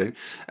 Thank you,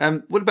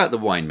 Jane. What about the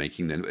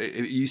winemaking then? Are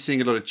you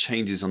seeing a lot of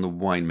changes on the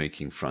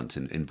winemaking front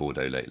in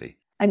Bordeaux lately?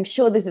 I'm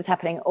sure this is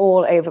happening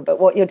all over, but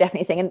what you're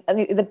definitely seeing,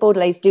 and the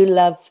Bordelais do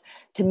love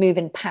to move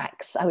in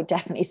packs, I would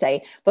definitely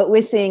say, but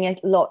we're seeing a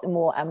lot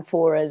more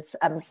amphoras,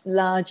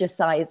 larger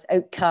size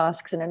oak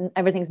casks, and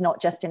everything's not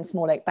just in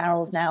small oak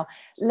barrels now.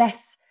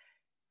 Less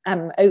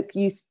oak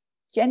use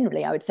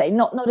generally, I would say,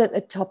 not at the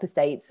top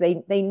estates.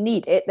 They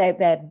need it.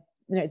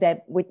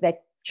 They're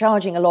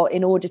charging a lot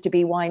in order to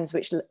be wines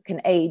which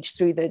can age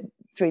through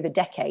the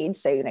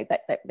decades. So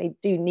that they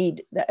do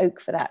need the oak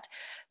for that.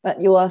 But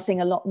you are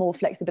seeing a lot more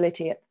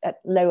flexibility at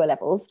lower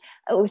levels.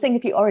 We're seeing a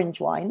few orange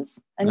wines.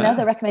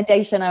 Another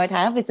recommendation I would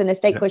have is an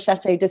estate called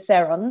Chateau de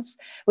Serrons,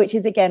 which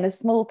is again a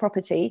small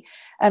property,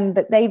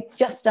 but they've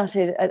just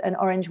started an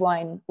orange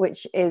wine,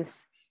 which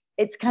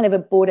it's kind of a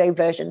Bordeaux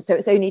version. So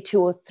it's only 2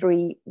 or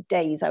 3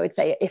 days, I would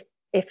say,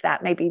 if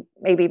that, maybe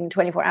even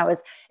 24 hours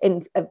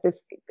of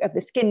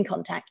the skin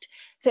contact.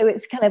 So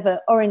it's kind of an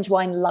orange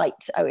wine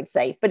light, I would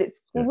say, but it's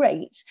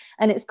great.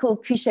 And it's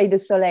called Coucher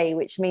de Soleil,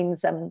 which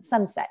means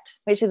sunset,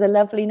 which is a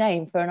lovely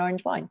name for an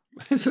orange wine.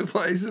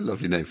 What is a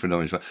lovely name for an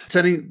orange wine?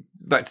 Turning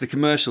back to the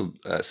commercial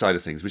side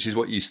of things, which is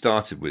what you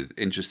started with,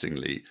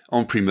 interestingly,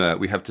 en primeur,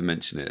 we have to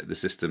mention it, the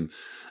system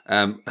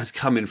has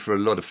come in for a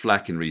lot of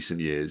flack in recent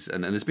years,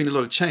 and there's been a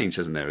lot of change,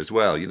 hasn't there, as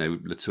well?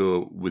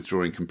 Latour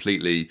withdrawing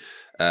completely,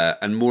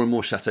 and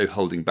more Chateau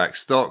holding back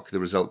stock, the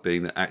result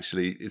being that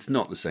actually it's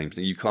not the same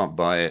thing. You can't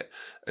buy it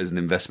as an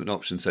investment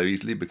option so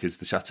easily because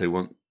the Chateau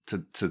want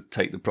to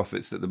take the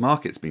profits that the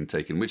market's been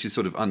taking, which is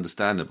sort of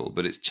understandable,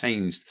 but it's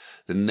changed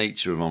the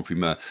nature of En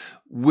Primeur.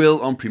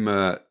 Will En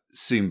Primeur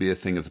soon be a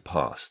thing of the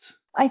past?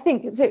 I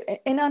think so.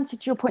 In answer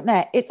to your point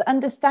there, it's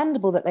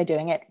understandable that they're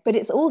doing it, but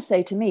it's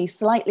also, to me,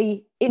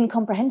 slightly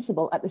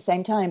incomprehensible at the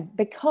same time,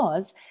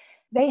 because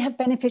they have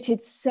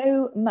benefited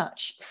so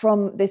much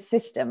from this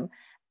system.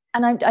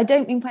 And I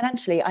don't mean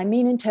financially, I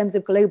mean in terms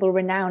of global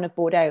renown of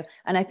Bordeaux.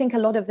 And I think a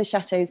lot of the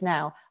chateaux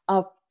now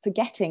are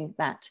forgetting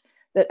that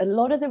a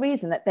lot of the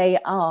reason that they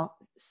are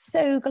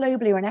so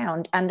globally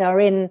renowned and are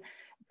in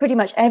pretty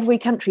much every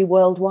country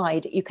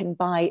worldwide you can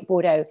buy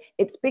Bordeaux,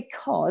 it's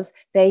because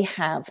they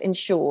have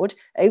ensured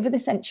over the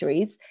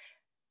centuries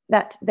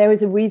that there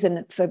is a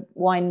reason for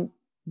wine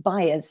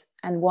buyers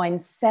and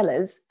wine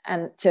sellers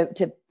and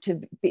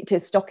to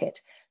stock it,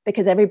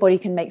 because everybody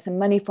can make some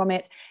money from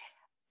it.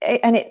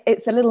 And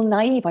it's a little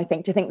naive, I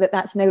think, to think that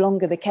that's no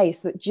longer the case,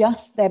 that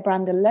just their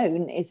brand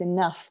alone is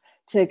enough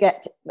to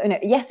get,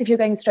 yes, if you're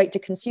going straight to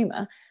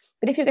consumer,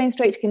 but if you're going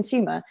straight to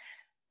consumer,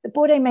 the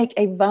Bordeaux make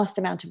a vast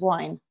amount of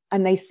wine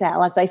and they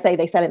sell, as I say,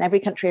 they sell in every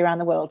country around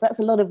the world. That's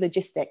a lot of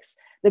logistics.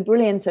 The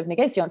brilliance of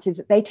Négociants is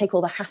that they take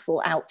all the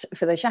hassle out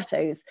for the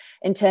chateaux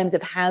in terms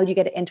of how do you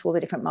get it into all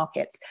the different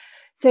markets.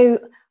 So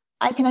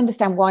I can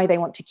understand why they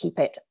want to keep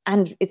it.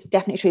 And it's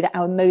definitely true that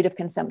our mode of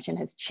consumption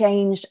has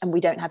changed and we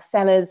don't have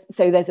cellars.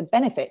 So there's a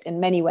benefit in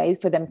many ways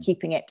for them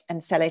keeping it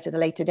and sell it at a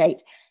later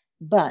date.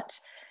 But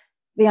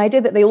the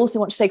idea that they also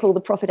want to take all the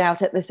profit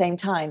out at the same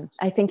time,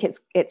 I think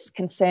it's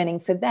concerning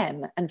for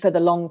them and for the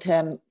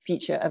long-term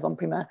future of En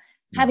Primeur.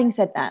 Having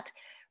said that,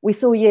 we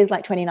saw years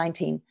like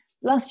 2019.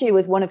 Last year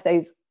was one of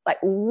those like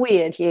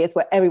weird years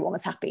where everyone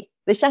was happy.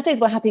 The chateaux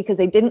were happy because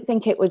they didn't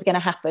think it was going to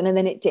happen, and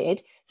then it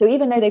did. So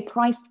even though they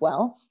priced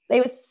well, they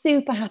were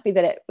super happy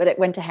that it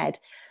went ahead.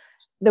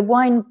 The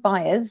wine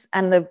buyers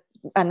and the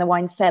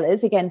wine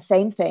sellers, again,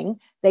 same thing.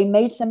 They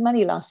made some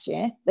money last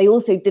year. They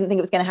also didn't think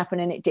it was going to happen,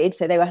 and it did.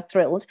 So they were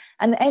thrilled.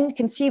 And the end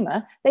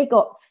consumer, they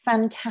got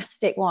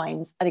fantastic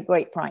wines at a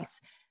great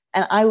price.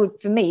 And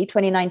for me,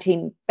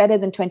 2019, better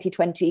than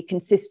 2020,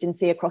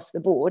 consistency across the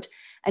board.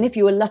 And if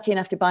you were lucky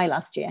enough to buy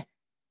last year,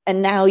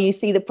 and now you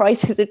see the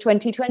prices of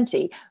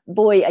 2020,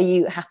 boy, are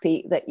you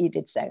happy that you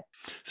did so.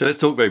 So let's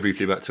talk very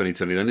briefly about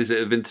 2020 then. Is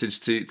it a vintage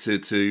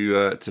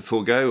to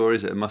forego, or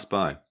is it a must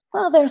buy?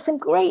 Well, there are some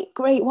great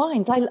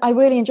wines. I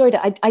really enjoyed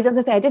it. As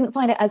I say, I didn't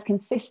find it as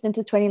consistent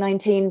as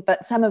 2019,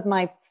 but some of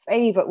my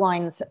favourite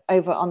wines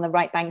over on the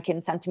right bank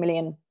in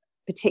Saint-Emilion,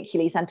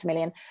 particularly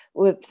Saint-Emilion,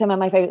 were some of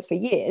my favourites for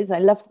years. I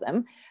loved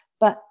them.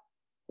 But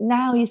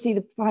now you see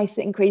the price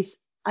increase.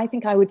 I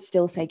think I would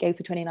still say go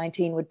for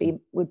 2019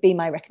 would be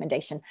my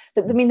recommendation.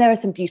 But I mean, there are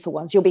some beautiful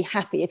ones. You'll be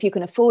happy if you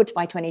can afford to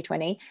buy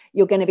 2020.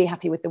 You're going to be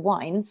happy with the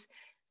wines.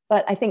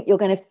 But I think you're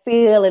going to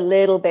feel a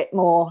little bit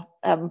more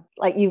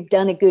like you've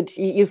found a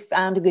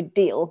good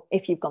deal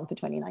if you've gone for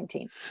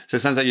 2019. So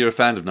it sounds like you're a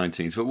fan of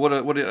 19s. But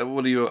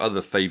what are your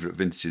other favourite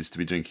vintages to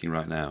be drinking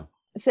right now?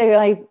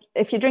 So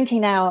if you're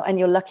drinking now and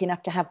you're lucky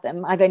enough to have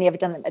them, I've only ever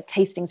done them at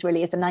tastings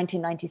really, is the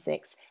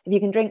 1996. If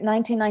you can drink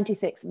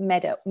 1996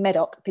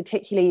 Medoc,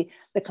 particularly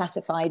the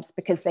classifieds,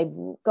 because they're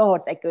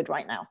good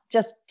right now.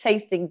 Just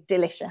tasting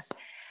delicious.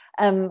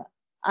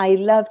 I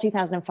love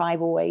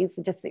 2005 always.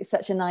 It's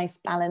such a nice,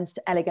 balanced,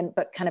 elegant,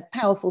 but kind of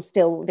powerful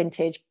still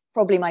vintage.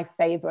 Probably my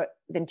favourite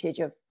vintage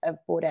of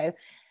Bordeaux.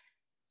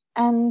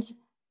 And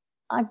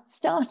I've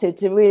started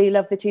to really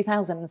love the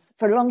 2000s.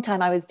 For a long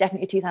time, I was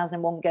definitely a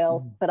 2001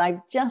 girl, but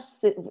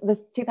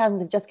the 2000s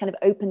have just kind of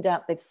opened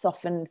up. They've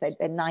softened.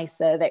 They're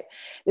nicer. They're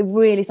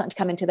really starting to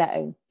come into their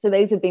own. So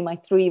those would be my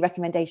three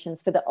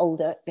recommendations for the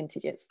older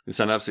vintages. They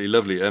sound absolutely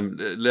lovely.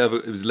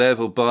 It was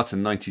Lerville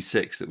Barton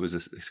 96 that was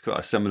it's quite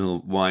a seminal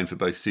wine for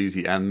both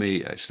Susie and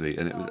me, actually.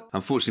 And it was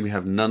unfortunately we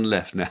have none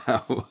left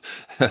now.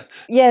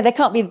 Yeah, there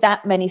can't be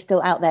that many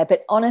still out there.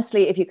 But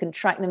honestly, if you can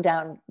track them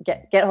down,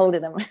 get hold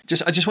of them.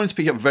 I just wanted to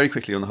pick up very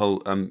quickly on the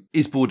whole,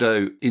 is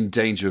Bordeaux in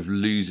danger of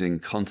losing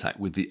contact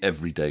with the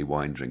everyday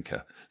wine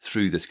drinker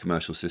through this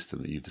commercial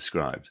system that you've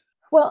described?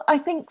 Well, I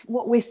think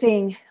what we're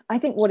seeing,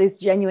 what is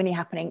genuinely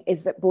happening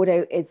is that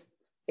Bordeaux is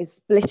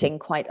splitting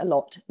quite a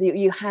lot.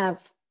 You have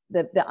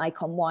the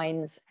icon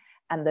wines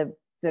and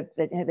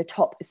the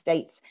top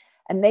estates,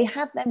 and they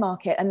have their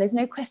market, and there's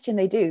no question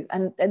they do,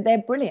 and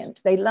they're brilliant.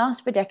 They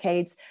last for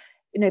decades.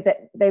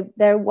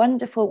 They're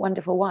wonderful,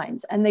 wonderful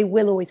wines, and they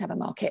will always have a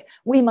market.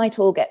 We might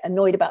all get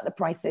annoyed about the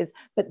prices,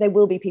 but there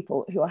will be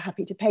people who are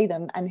happy to pay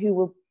them and who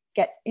will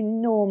get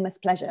enormous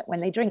pleasure when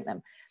they drink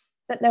them.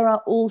 But there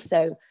are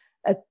also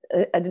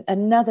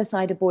another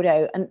side of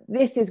Bordeaux, and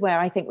this is where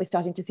I think we're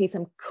starting to see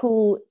some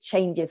cool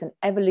changes and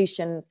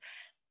evolutions,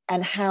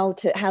 and how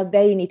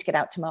they need to get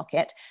out to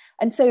market.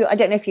 And so I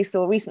don't know if you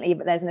saw recently,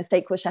 but there's an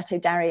estate called Chateau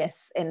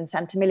Darius in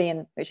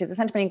Saint-Emilion, which is the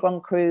Saint-Emilion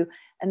Grand Cru,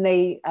 and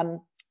they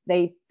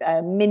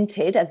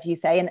minted, as you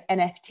say, an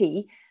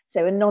NFT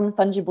So a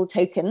non-fungible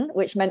token,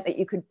 which meant that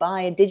you could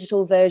buy a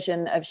digital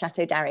version of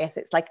Chateau Darius.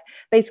 It's like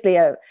basically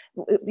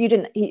you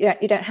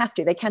don't have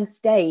to. They can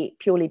stay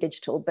purely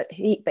digital, but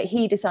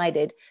he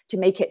decided to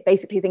make it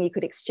basically a thing you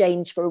could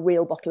exchange for a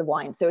real bottle of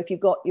wine. So if you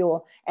got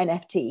your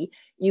NFT,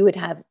 you would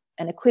have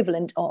an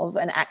equivalent of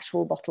an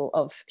actual bottle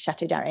of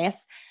Chateau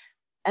Darius.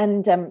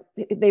 And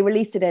they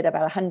released it at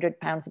about £100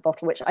 a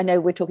bottle, which I know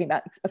we're talking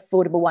about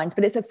affordable wines,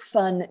 but it's a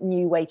fun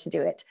new way to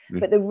do it.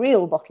 But the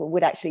real bottle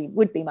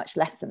would be much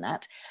less than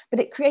that. But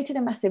it created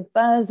a massive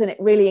buzz, and it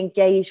really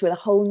engaged with a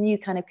whole new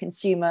kind of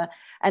consumer.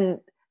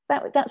 And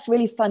that's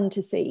really fun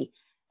to see.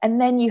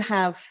 And then you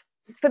have,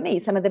 for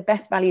me, some of the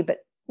best value,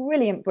 but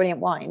brilliant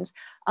wines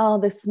are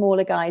the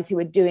smaller guys who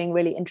are doing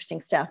really interesting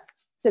stuff.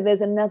 So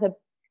there's another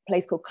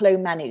place called Clos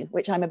Manu,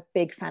 which I'm a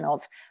big fan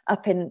of,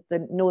 up in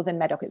the northern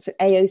Medoc. It's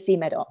AOC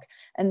Medoc,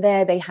 and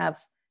there they have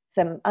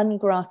some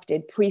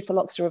ungrafted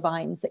pre-phylloxera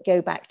vines that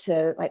go back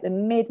to like the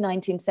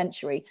mid-19th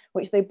century,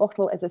 which they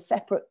bottle as a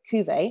separate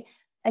cuvee,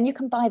 and you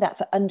can buy that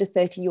for under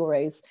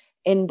 €30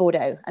 in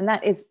Bordeaux. And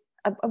that is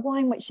a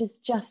wine which is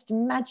just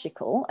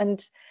magical,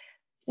 and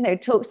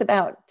talks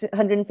about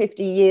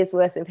 150 years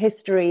worth of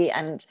history.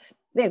 And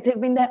I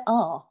mean, there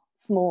are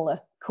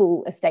smaller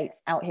cool estates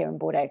out here in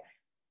Bordeaux.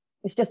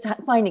 It's just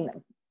finding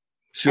them.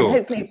 Sure.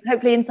 And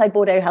hopefully Inside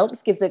Bordeaux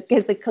helps, gives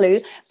a clue.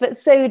 But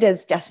so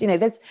does just,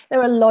 there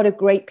are a lot of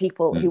great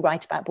people who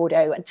write about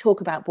Bordeaux and talk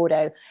about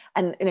Bordeaux.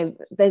 And,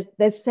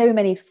 there's so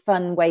many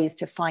fun ways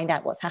to find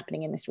out what's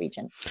happening in this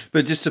region.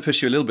 But just to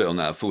push you a little bit on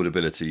that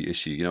affordability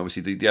issue,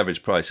 obviously the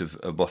average price of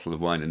a bottle of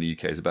wine in the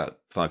UK is about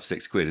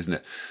 £5-6, isn't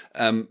it?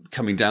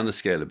 Coming down the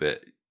scale a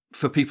bit,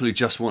 for people who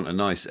just want a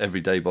nice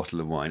everyday bottle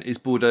of wine, is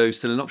Bordeaux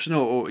still an option,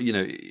 or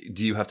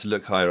do you have to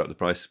look higher up the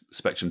price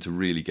spectrum to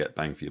really get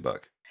bang for your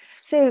buck?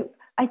 So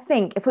I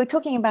think if we're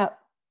talking about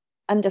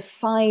under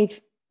 £5,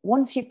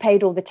 once you've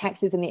paid all the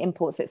taxes and the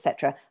imports,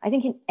 etc., I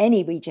think in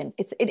any region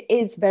it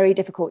is very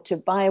difficult to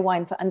buy a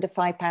wine for under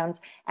 £5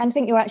 and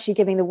think you're actually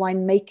giving the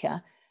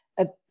winemaker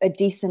a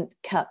decent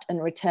cut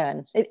and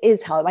return. It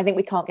is hard. I think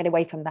we can't get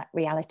away from that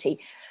reality.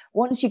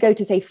 Once you go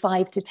to say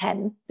 5 to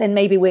 10, then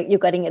maybe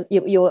you're being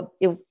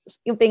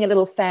a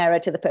little fairer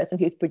to the person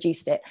who's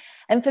produced it.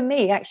 And for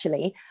me,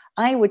 actually,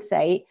 I would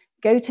say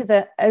go to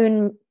the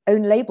own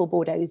label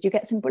Bordeaux. You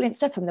get some brilliant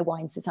stuff from the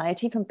Wine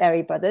Society, from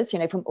Berry Brothers,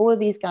 from all of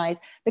these guys,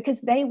 because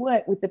they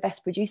work with the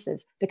best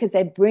producers, because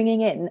they're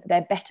bringing in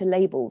their better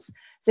labels.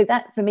 So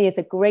that for me is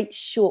a great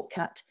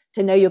shortcut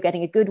to know you're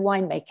getting a good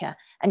winemaker,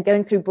 and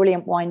going through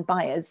brilliant wine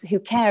buyers who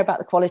care about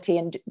the quality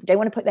and don't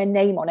want to put their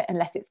name on it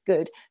unless it's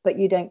good, but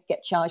you don't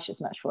get charged as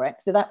much for it.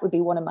 So that would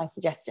be one of my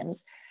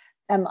suggestions.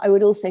 I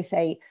would also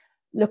say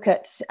look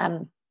at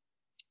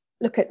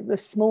the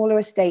smaller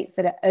estates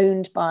that are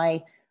owned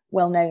by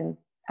well-known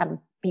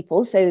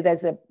people. So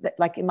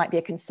it might be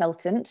a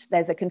consultant.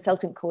 There's a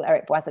consultant called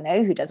Eric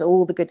Boisonneau who does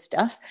all the good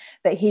stuff,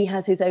 but he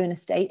has his own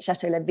estate,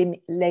 Chateau Les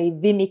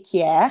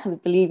Vimiquières, I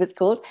believe it's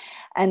called.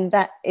 And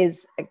that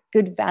is a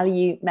good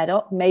value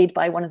Medoc made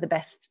by one of the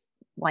best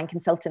wine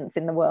consultants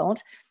in the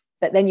world.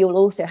 But then you'll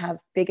also have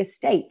big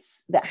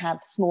estates that have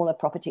smaller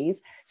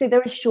properties. So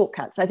there are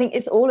shortcuts. I think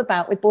it's all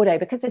about, with Bordeaux,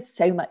 because there's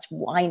so much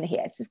wine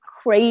here, it's this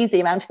crazy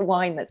amount of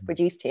wine that's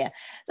produced here.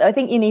 So I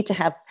think you need to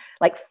have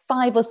like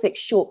 5 or 6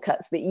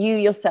 shortcuts that you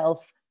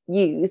yourself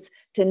use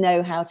to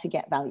know how to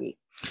get value.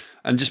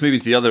 And just moving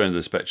to the other end of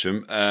the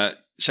spectrum,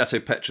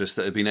 Chateau Petrus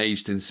that had been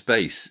aged in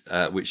space,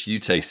 which you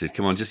tasted.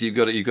 Come on, just you've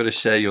got to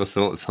share your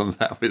thoughts on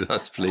that with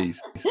us,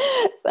 please.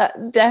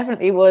 That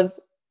definitely was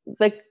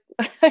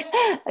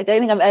I don't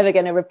think I'm ever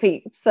going to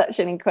repeat such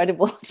an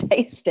incredible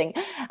tasting.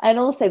 And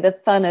also the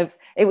fun of,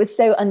 it was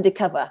so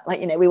undercover,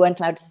 we weren't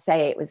allowed to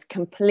say it, was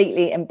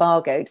completely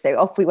embargoed. So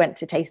off we went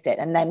to taste it.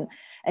 And then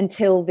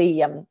until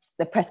the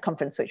press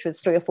conference, which was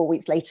 3 or 4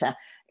 weeks later,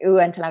 we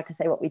weren't allowed to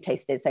say what we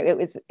tasted. So it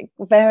was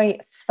a very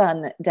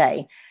fun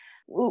day.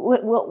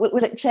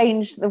 Will it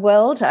change the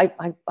world?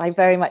 I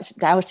very much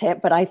doubt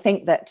it, but I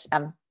think that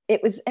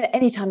it was,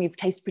 anytime you've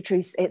tasted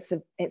Petrus, it's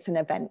an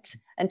event.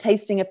 And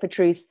tasting a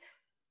Petrus,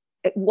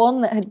 one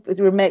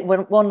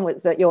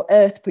that your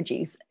earth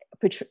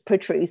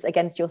Petrus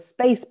against your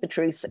space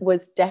Petrus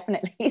was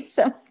definitely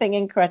something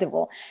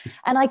incredible.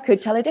 And I could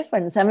tell a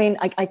difference. I mean,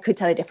 I could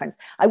tell a difference.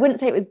 I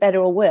wouldn't say it was better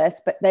or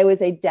worse, but there was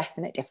a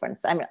definite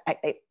difference. I mean,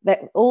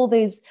 all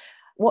these,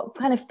 what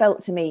kind of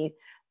felt to me,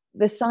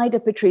 the side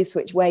of Petrus,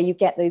 where you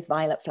get those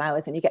violet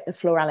flowers and you get the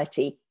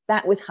florality,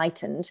 that was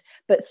heightened,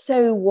 but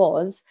so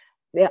was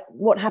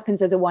what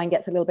happens as a wine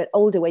gets a little bit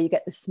older, where you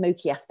get the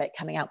smoky aspect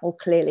coming out more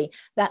clearly.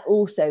 That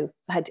also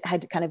had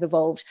kind of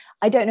evolved.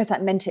 I don't know if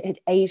that meant it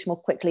had aged more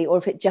quickly, or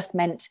if it just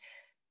meant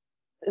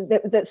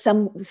that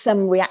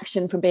some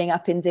reaction from being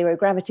up in zero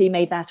gravity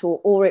made that,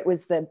 or it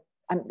was the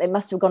it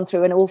must have gone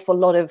through an awful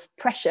lot of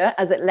pressure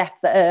as it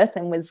left the Earth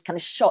and was kind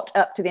of shot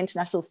up to the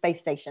International Space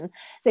Station.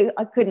 So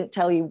I couldn't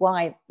tell you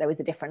why there was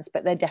a difference,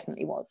 but there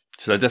definitely was.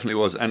 So there definitely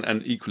was.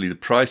 And equally, the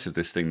price of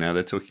this thing now,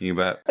 they're talking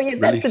about... But yeah,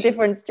 that's the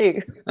difference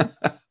too.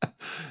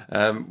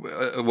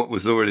 What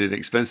was already an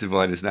expensive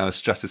wine is now a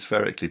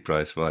stratospherically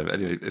priced wine. But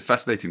anyway,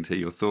 fascinating to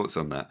hear your thoughts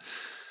on that.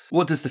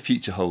 What does the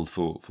future hold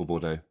for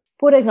Bordeaux?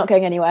 Bordeaux's not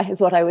going anywhere, is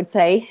what I would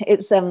say.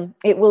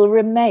 It will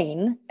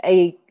remain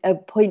a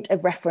point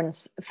of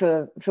reference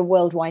for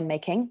world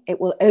winemaking.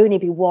 It will only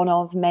be one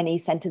of many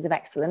centres of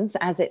excellence,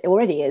 as it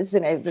already is.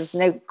 There's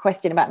no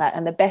question about that.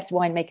 And the best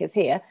winemakers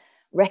here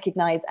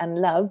recognise and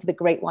love the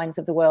great wines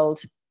of the world,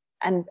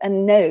 and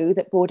know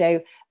that Bordeaux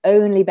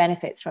only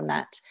benefits from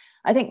that.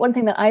 I think one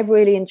thing that I've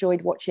really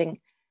enjoyed watching,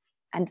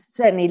 and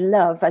certainly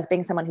love as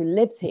being someone who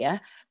lives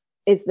here,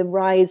 is the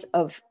rise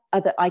of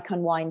other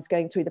icon wines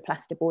going through the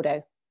Place de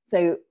Bordeaux.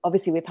 So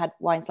obviously we've had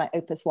wines like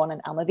Opus One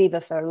and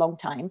Almaviva for a long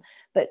time,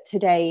 but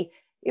today,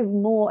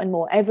 more and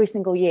more, every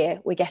single year,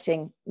 we're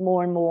getting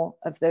more and more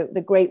of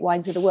the great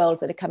wines of the world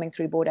that are coming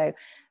through Bordeaux.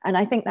 And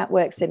I think that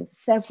works in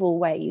several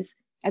ways.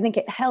 I think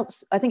it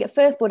helps. I think at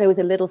first Bordeaux was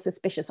a little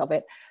suspicious of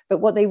it,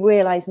 but what they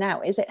realize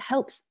now is it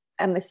helps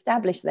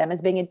establish them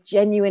as being a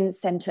genuine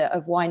center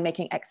of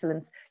winemaking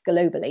excellence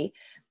globally.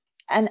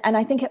 And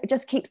I think it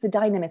just keeps the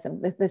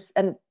dynamism. This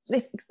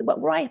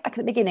right back at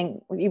the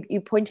beginning, you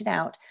pointed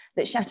out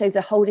that chateaus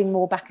are holding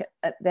more back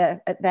at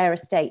their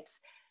estates.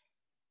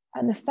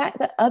 And the fact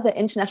that other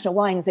international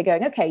wines are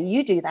going, okay,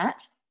 you do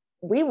that,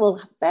 we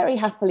will very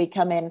happily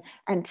come in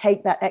and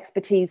take that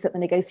expertise that the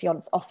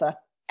Negociants offer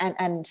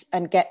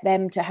and get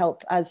them to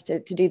help us to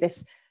do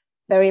this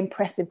very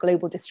impressive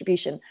global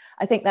distribution.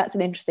 I think that's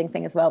an interesting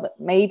thing as well, that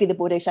maybe the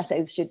Bordeaux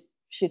chateaus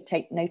should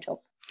take note of.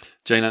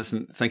 Jane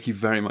Anson, thank you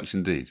very much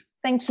indeed.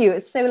 Thank you.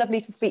 It's so lovely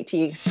to speak to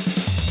you.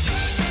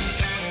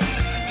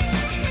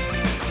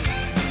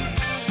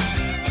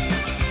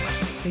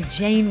 So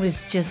Jane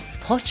was just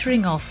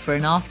pottering off for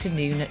an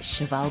afternoon at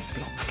Cheval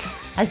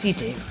Blanc, as you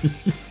do.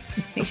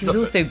 I think she was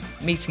also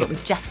meeting up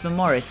with Jasper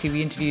Morris, who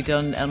we interviewed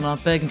on our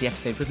Burgundy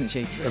episode, wasn't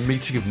she? A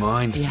meeting of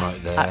minds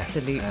right there.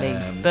 Absolutely.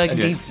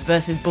 Burgundy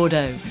versus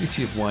Bordeaux.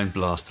 Meeting of Wine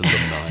Blast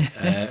alumni.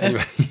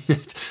 Anyway,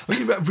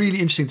 really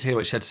interesting to hear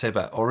what she had to say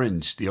about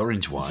orange, the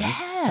orange wine.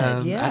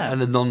 Yeah.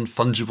 And the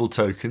non-fungible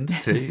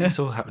tokens too. It's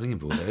all happening in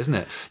Bordeaux, isn't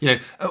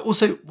it?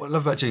 Also, what I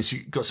love about Jane, she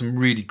got some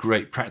really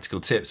great practical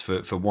tips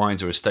for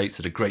wines or estates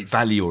that are great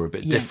value or a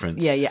bit different.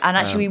 Yeah. And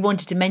actually, we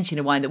wanted to mention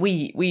a wine that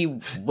we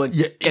were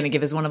going to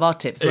give as one of our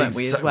tips, weren't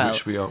we, as well?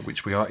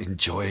 Which we are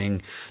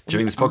enjoying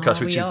during this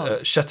podcast, which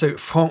is Chateau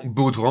Franc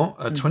Baudran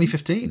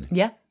 2015.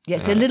 Yeah,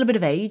 it's a little bit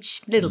of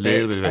age, little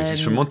bit.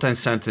 It's from Montagne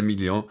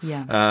Saint-Emilion.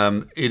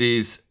 Yeah. It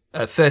is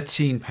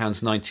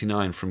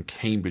 £13.99 from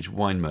Cambridge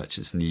Wine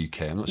Merchants in the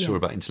UK. I'm not sure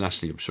about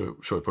internationally. I'm sure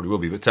it probably will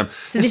be. But so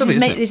this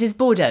is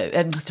Bordeaux.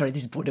 This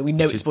is Bordeaux. We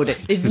know it's Bordeaux.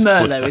 This is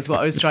Merlot, is what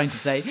I was trying to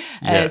say.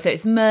 So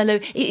it's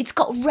Merlot. It's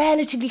got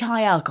relatively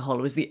high alcohol.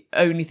 Was the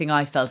only thing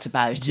I felt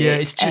about it. Yeah,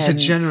 it's just a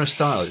generous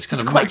style. It's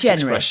kind of quite max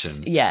generous.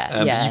 expression.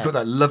 Yeah. You've got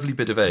that lovely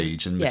bit of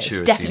age and maturity.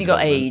 It's definitely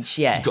got age.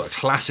 Yes, you've got a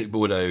classic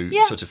Bordeaux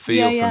sort of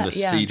feel from the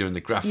cedar and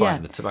the graphite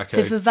and the tobacco.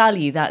 So for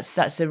value,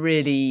 that's a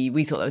really.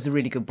 We thought that was a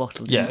really good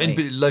bottle.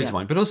 And loads of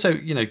wine, but also.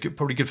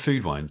 Probably good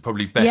food wine,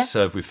 probably best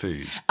served with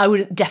food. I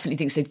would definitely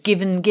think so.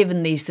 Given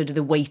the sort of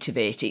the weight of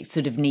it, it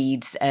sort of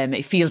needs,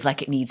 it feels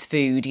like it needs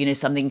food,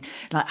 something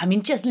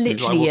like, just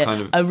literally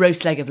a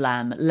roast leg of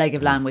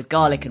lamb with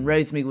garlic and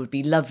rosemary would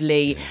be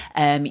lovely.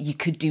 You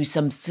could do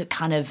some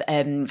kind of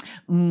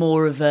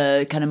more of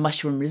a kind of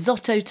mushroom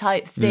risotto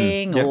type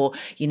thing, or,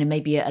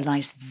 maybe a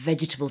nice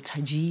vegetable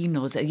tagine,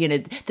 or,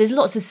 there's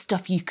lots of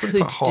stuff you could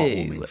do.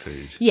 Heartwarming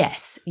food.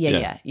 Yes.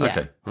 Yeah.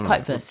 Okay.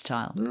 Quite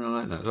versatile. I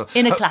like that as well.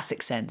 In a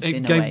classic sense,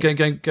 in a way.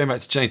 Going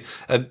back to Jane,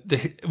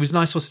 it was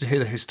nice also to hear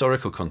the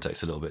historical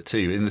context a little bit too,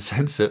 in the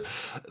sense that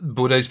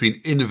Bordeaux's been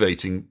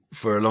innovating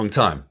for a long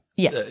time.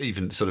 Yeah.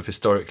 Even sort of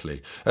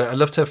historically. I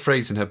loved her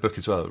phrase in her book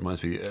as well. It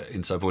reminds me,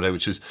 Inside Bordeaux,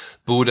 which was,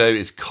 Bordeaux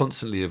is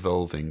constantly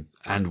evolving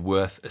and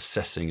worth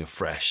assessing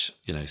afresh.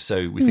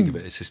 So we think of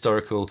it as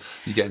historical.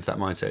 You get into that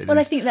mindset. Well,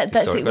 I think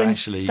that's it. When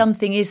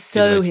something is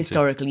so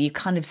historical, you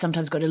kind of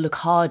sometimes got to look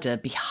harder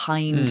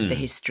behind the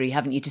history,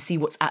 haven't you, to see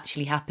what's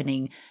actually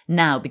happening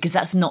now, because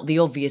that's not the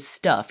obvious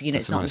stuff.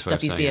 It's not the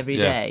stuff you see every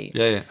day.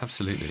 Yeah,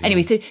 absolutely.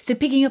 Anyway, so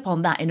picking up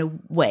on that in a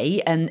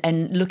way and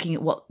looking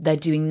at what they're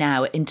doing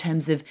now in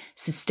terms of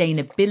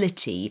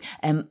sustainability,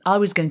 I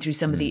was going through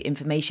some of the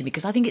information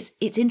because I think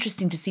it's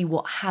interesting to see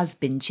what has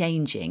been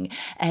changing.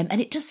 And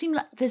it does seem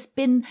like there's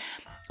been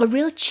a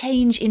real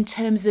change in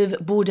terms of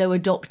Bordeaux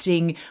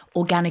adopting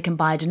organic and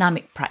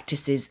biodynamic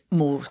practices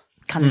more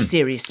kind of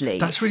seriously.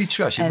 That's really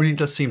true. Actually, it really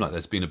does seem like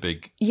there's been a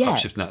big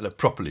upshift now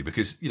properly,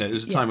 because there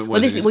was a time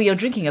when you're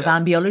drinking a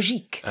vin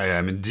biologique. I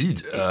am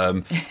indeed,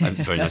 and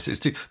very nice it is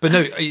too. But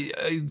no,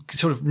 I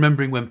sort of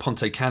remembering when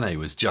Ponte Cane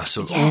was just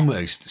sort of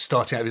almost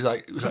starting out. It was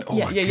like oh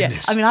my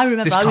goodness. I mean, I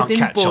remember I was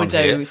in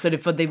Bordeaux, sort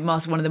of for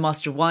one of the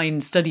Master of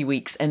Wine study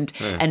weeks, and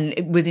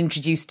it was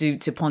introduced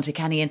to Ponte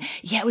Cane, and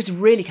it was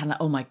really kind of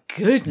like, oh my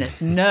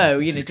goodness, no,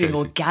 doing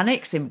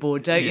organics in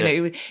Bordeaux.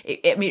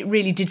 It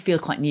really did feel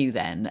quite new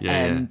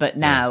then. But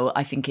now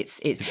I think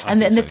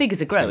and the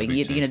figures are growing.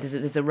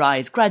 There's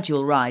a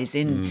gradual rise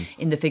in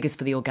the figures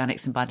for the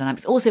organics and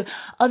biodynamics. Also,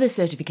 other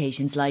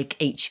certifications like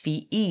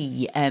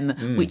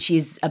HVE, which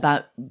is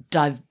about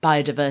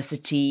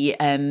biodiversity,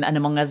 and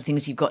among other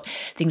things, you've got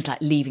things like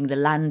leaving the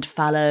land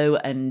fallow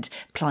and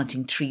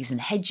planting trees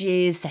and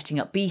hedges, setting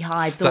up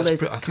beehives. I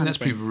think that's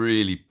proved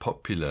really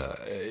popular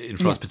in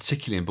France,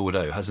 particularly in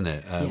Bordeaux, hasn't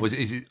it?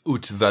 Is it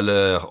haute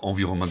valeur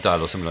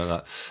environnementale or something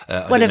like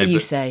that? Whatever you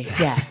say,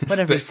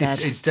 whatever you said.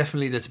 It's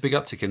definitely, there's a big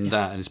uptick in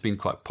that, and it's been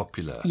quite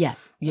popular. Yeah.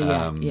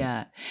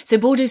 So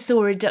Bordeaux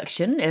saw a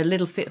reduction, a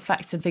little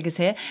facts and figures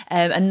here,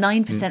 a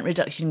 9%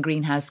 reduction in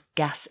greenhouse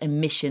gas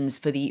emissions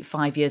for the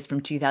 5 years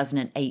from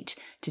 2008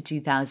 to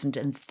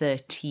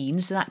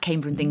 2013. So that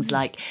came from things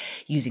like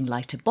using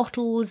lighter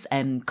bottles,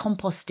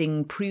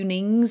 composting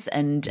prunings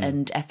and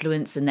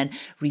effluents, and then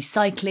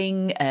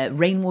recycling,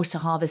 rainwater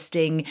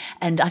harvesting.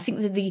 And I think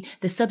that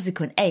the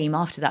subsequent aim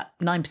after that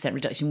 9%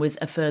 reduction was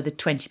a further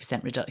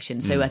 20% reduction.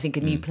 So I think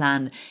a new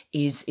plan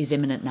is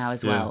imminent now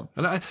as well.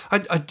 And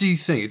I do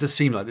think it does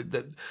seem like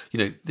that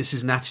this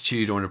is an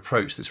attitude or an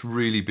approach that's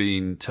really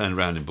been turned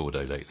around in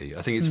Bordeaux lately.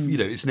 I think it's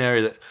it's an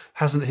area that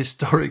hasn't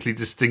historically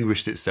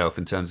distinguished itself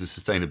in terms of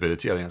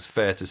sustainability. I think that's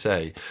fair to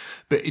say,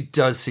 but it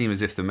does seem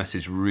as if the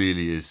message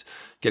really is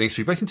getting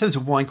through, both in terms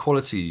of wine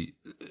quality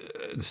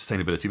and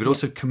sustainability, but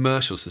also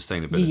commercial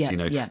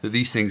sustainability. That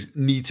these things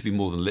need to be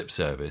more than lip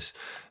service.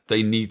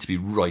 They need to be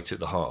right at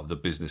the heart of the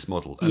business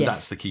model. And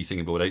that's the key thing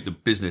in Bordeaux. The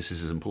business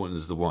is as important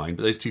as the wine,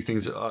 but those two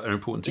things are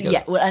important together.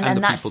 Yeah, well,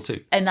 and the people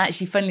too. And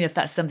actually, funnily enough,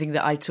 that's something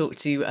that I talked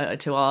to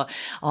our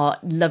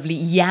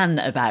lovely Jan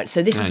about.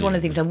 So this is one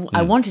of the things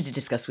I wanted to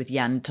discuss with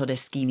Jan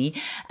Todeschini.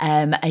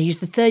 He's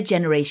the third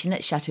generation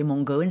at Chateau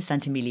Mongeau in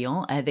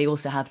Saint-Emilion. They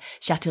also have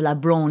Chateau La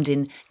Bronde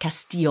in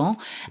Castillon.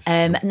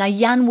 Now,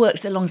 Jan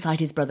works alongside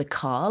his brother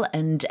Carl,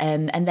 and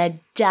their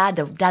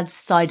dad's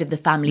side of the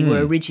family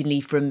were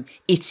originally from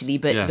Italy,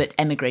 but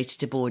emigrated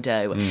to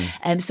Bordeaux.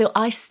 So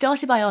I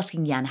started by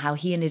asking Jan how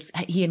he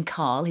and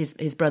Carl,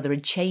 his brother,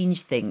 had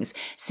changed things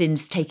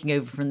since taking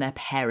over from their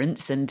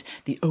parents and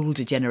the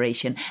older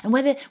generation, and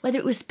whether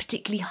it was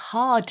particularly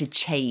hard to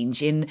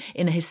change in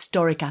a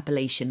historic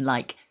appellation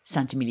like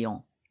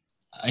Saint-Emilion.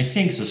 I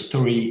think the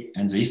story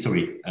and the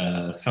history,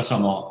 first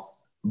of all,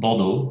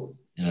 Bordeaux,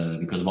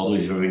 because Bordeaux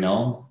is very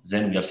renowned.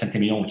 Then we have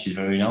Saint-Emilion, which is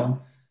very renowned.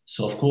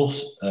 So of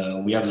course,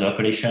 we have the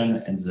appellation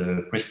and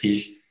the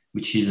prestige,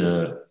 which is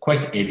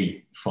quite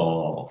heavy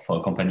for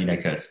a company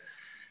like us.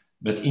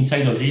 But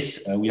inside of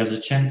this, we have the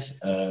chance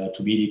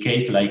to be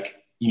educated like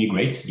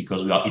immigrants,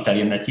 because we are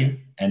Italian native.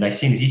 And I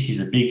think this is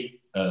a big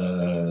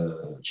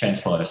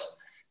chance for us,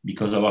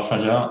 because our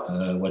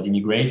father was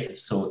immigrant.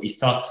 So he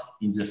started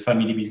in the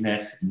family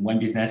business, in one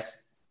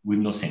business, with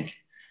nothing.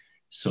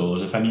 So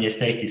the family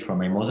estate is from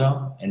my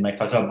mother, and my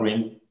father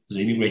bring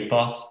the immigrant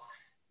parts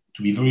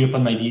to be very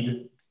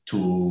open-minded,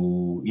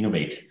 to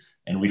innovate.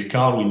 And with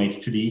Carl, we made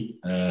study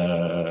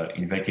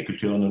in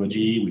viticulture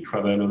enology. We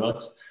travel a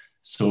lot.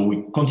 So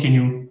we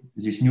continue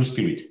this new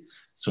spirit.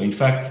 So in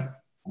fact,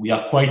 we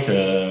are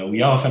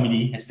a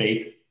family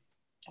estate,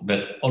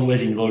 but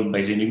always involved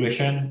by the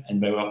immigration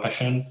and by our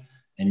passion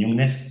and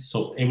youngness.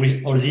 So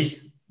all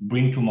this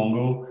bring to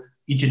Mongeau,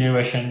 each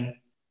generation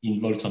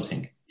involves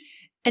something.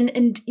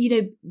 And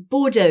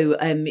Bordeaux,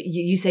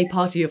 you say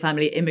part of your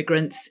family,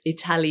 immigrants,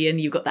 Italian,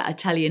 you've got that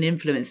Italian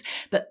influence,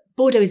 but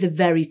Bordeaux is a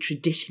very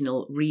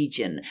traditional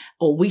region,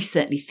 or we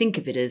certainly think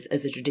of it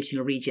as a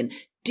traditional region.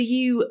 Do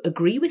you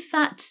agree with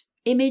that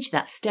image,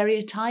 that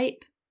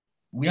stereotype?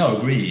 We all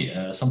agree.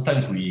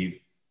 Sometimes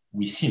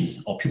we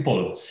seem, or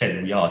people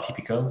said we are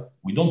atypical.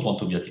 We don't want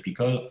to be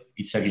atypical.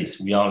 It's like this.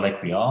 We are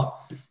like we are.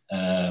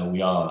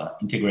 We are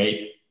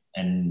integrate,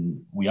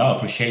 and we are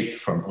appreciated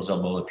from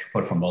other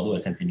people from Bordeaux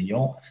and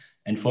Saint-Emilion.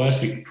 And for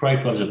us, we try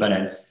to have the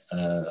balance.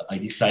 I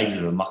dislike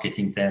the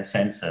marketing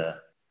sense,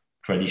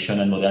 tradition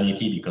and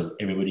modernity, because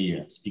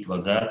everybody speaks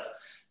about that.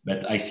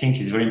 But I think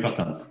it's very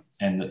important.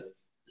 And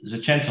the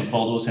chance of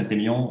Bordeaux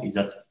Saint-Emilion is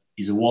that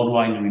it's a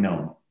worldwide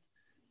renown.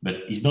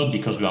 But it's not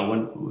because we are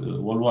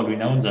worldwide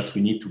renowned that we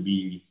need to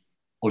be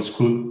old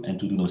school and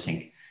to do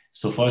nothing.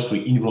 So for us,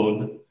 we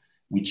involved,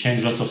 we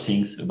change lots of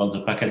things about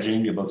the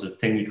packaging, about the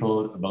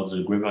technical, about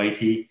the grape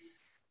variety.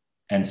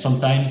 And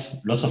sometimes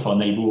lots of our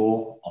neighbors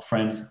or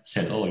friends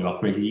said, oh, you are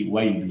crazy.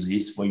 Why you do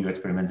this? Why you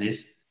experiment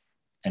this?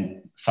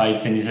 And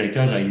 5-10 years later,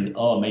 I said,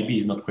 oh, maybe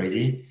it's not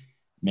crazy.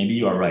 Maybe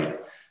you are right.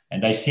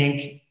 And I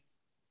think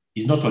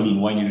it's not only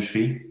in wine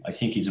industry. I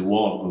think it's a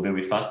world go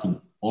very fast in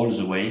all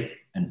the way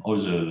and all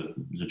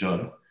the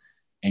job.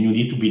 And you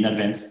need to be in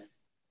advance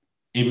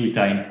every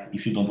time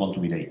if you don't want to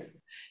be late.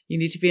 You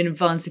need to be in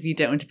advance if you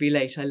don't want to be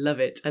late. I love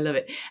it. I love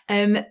it.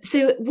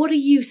 So what are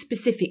you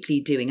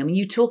specifically doing? I mean,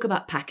 you talk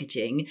about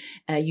packaging,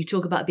 you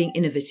talk about being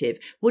innovative.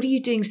 What are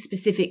you doing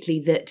specifically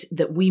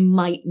that we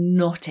might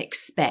not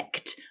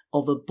expect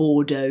of a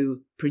Bordeaux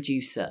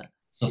producer?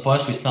 So for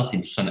us, we started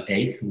in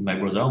 2008 with my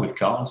brother, with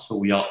Carl. So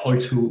we are all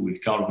two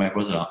with Carl, my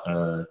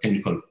brother,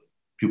 technical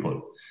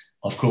people.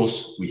 Of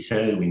course, we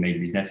sell, we make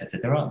business,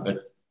 etc.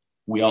 But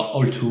we are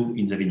all two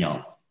in the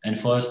vineyard. And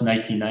for us,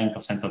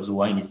 99% of the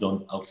wine is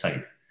done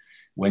outside.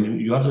 When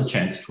you have the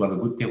chance to have a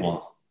good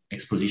terroir,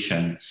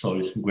 exposition,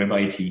 soils, grape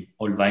variety,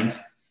 all vines,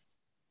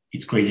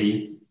 it's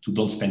crazy to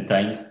don't spend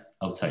time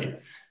outside.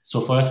 So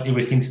for us,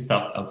 everything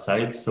starts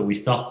outside. So we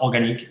start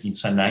organic in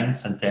 2009,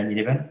 2010,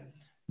 11.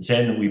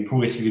 Then we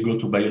progressively go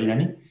to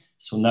biodynamic.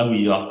 So now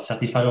we are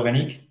certified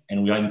organic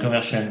and we are in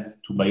conversion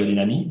to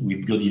biodynamic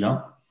with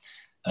Biodivin.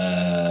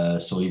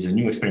 So it's a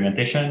new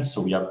experimentation.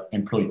 So we have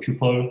employed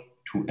people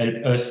to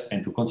help us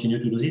and to continue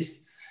to do this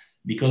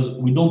because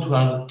we don't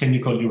have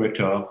technical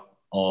director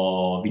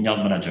or vineyard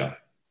manager.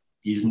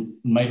 It's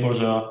my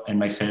brother and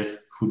myself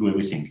who do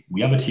everything.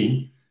 We have a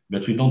team,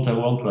 but we don't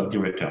want to have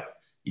director.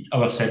 It's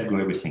ourselves who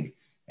do everything.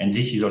 And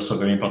this is also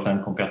very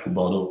important compared to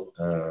Bordeaux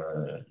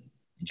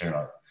in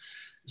general.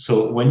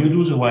 So when you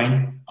do the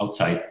wine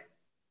outside,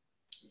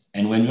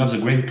 and when you have the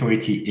grape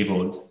quality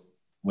evolved,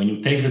 when you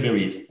taste the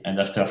berries, and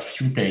after a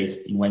few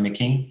days in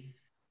winemaking,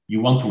 you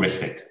want to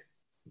respect.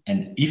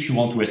 And if you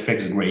want to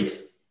respect the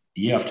grapes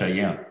year after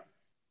year,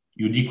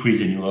 you decrease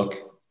the new oak,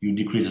 you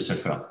decrease the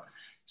sulfur.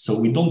 So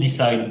we don't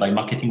decide by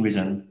marketing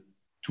reason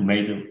to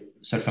make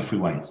sulfur-free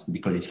wines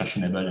because it's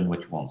fashionable and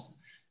what you want.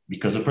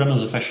 Because the problem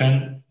of the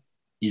fashion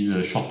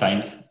is short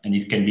times and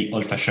it can be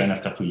old-fashioned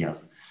after 2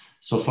 years.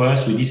 So for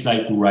us, we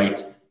dislike to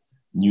write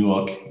new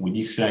oak, we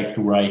dislike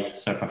to write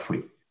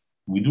sulfur-free.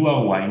 We do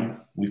our wine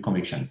with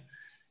conviction.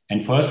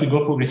 And for us, we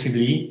go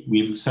progressively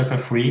with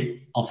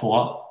sulfur-free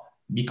amphora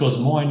because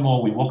more and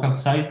more we walk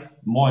outside,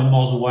 more and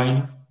more the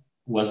wine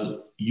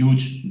was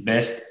huge,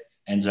 best,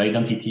 and the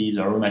identity,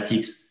 the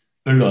aromatics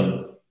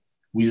alone,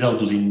 without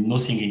doing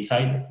nothing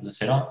inside the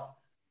cellar,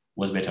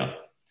 was better.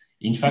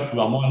 In fact, we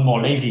are more and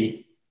more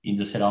lazy in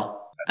the cellar.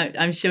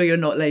 I'm sure you're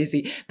not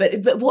lazy,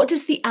 but what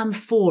does the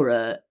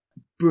amphora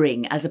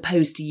bring as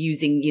opposed to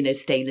using,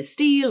 stainless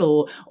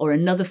steel or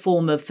another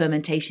form of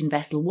fermentation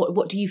vessel?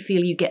 What do you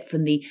feel you get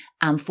from the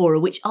amphora,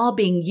 which are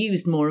being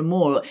used more and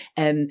more,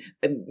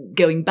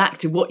 going back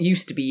to what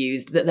used to be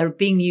used, that they're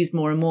being used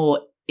more and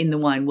more in the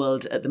wine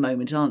world at the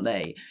moment, aren't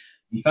they?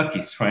 In fact,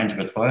 it's strange,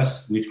 but for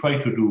us, we try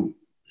to do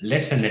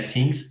less and less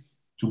things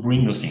to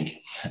bring nothing.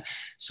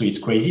 So it's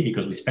crazy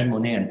because we spend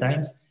money and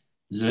time.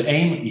 The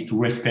aim is to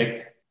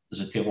respect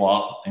the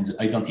terroir and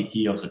the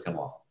identity of the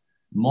terroir.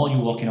 More you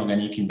work in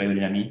organic, in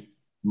biodynamic,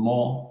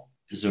 more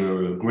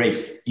the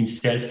grapes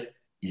himself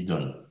is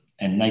done.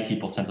 And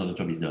 90% of the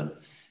job is done.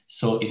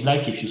 So it's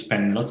like if you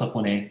spend lots of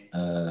money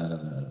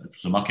to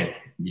the market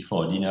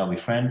before a dinner with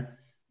friends,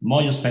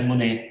 more you spend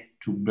money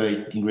to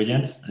buy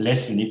ingredients,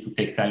 less you need to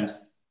take time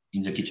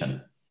in the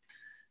kitchen.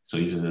 So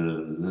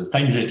the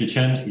time in the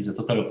kitchen is the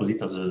total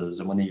opposite of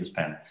the money you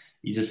spend.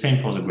 It's the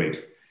same for the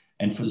grapes.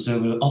 And for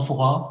the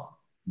amphora,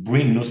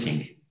 bring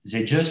nothing.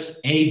 They just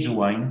age the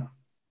wine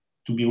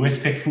to be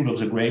respectful of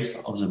the grapes,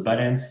 of the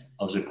balance,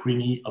 of the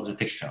creamy, of the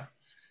texture.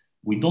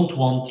 We don't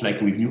want, like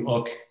with new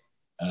oak,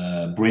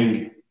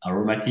 bring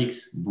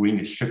aromatics,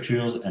 bring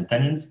structures and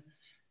tannins.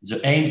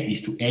 The aim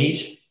is to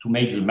age, to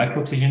make the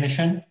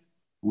macro-oxygenation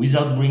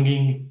without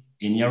bringing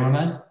any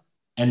aromas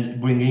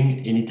and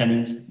bringing any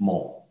tannins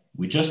more.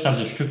 We just have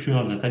the structure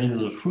and the tannins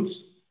of the fruit,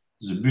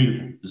 the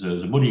build,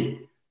 the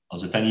body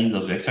of the tannins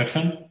of the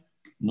extraction,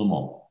 no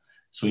more.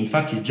 So in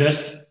fact, it's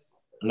just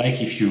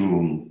like if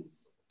you,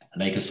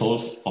 like a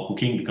sauce for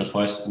cooking, because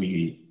for us,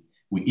 we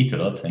eat a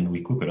lot and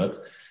we cook a lot.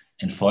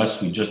 And for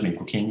us, we just make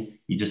cooking.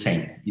 It's the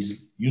same.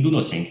 You do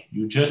nothing.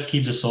 You just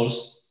keep the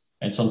sauce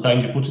and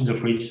sometimes you put in the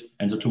fridge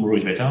and the tomorrow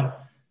is better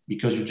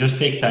because you just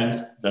take time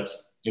that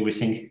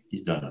everything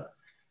is done.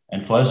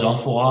 And for us, the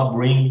amphora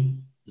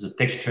bring the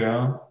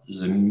texture,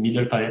 the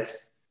middle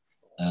palates,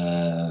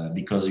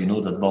 because you know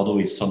that Bordeaux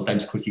is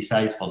sometimes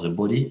criticized for the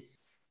body.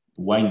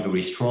 Wine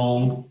very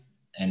strong,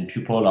 and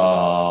people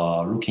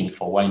are looking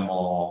for wine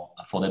more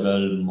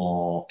affordable,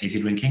 more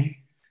easy drinking.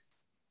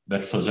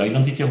 But for the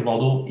identity of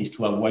Bordeaux is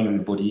to have wine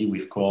with body,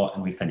 with core,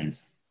 and with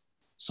tannins.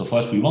 So for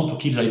us, we want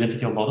to keep the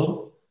identity of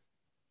Bordeaux,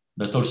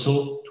 but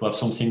also to have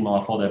something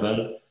more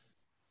affordable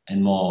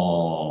and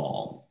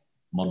more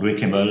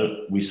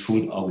drinkable with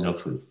food or without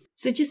food.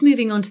 So just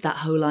moving on to that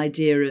whole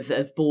idea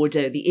of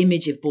Bordeaux, the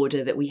image of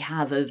Bordeaux that we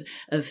have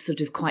of sort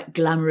of quite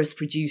glamorous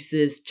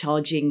producers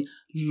charging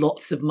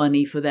lots of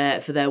money for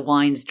their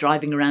wines,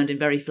 driving around in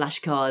very flash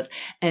cars,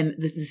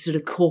 the sort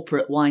of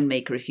corporate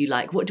winemaker, if you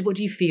like. What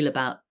do you feel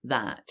about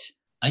that?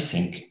 I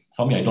think,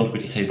 for me, I don't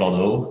criticize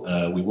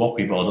Bordeaux. We work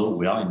with Bordeaux.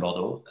 We are in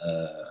Bordeaux.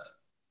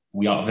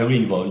 We are very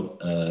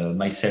involved,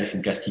 myself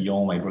in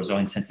Castillon, my brother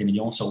in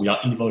Saint-Emilion. So we are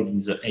involved in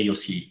the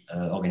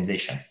AOC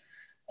organization.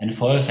 And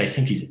for us, I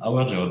think it's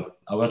our job,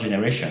 our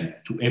generation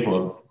to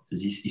evolve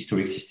this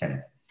historic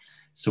system.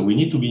 So we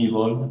need to be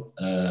involved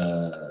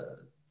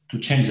to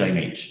change the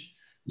image.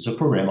 The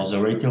problem of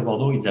the reality of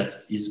Bordeaux is that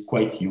is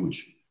quite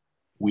huge.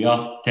 We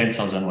are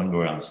 10,000 wine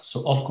growers.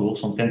 So of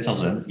course, on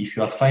 10,000, if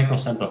you have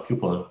 5% of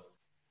people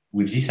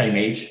with this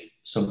image,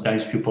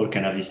 sometimes people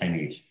can have this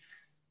image.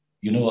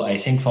 You know, I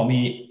think for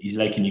me, it's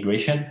like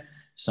immigration.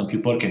 Some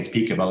people can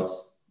speak about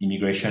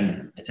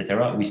immigration,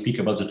 etc. We speak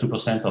about the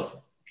 2% of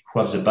who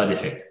have the bad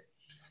effect.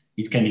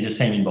 It can be the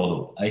same in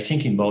Bordeaux. I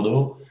think in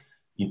Bordeaux,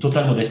 in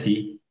total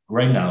modesty,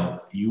 right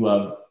now, you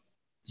have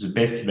the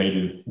best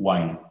value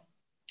wine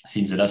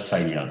since the last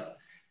 5 years.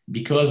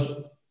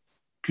 Because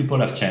people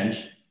have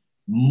changed,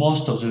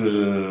 most of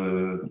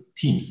the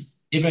teams,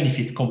 even if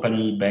it's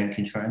company, bank,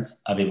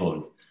 insurance, have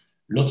evolved.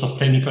 Lots of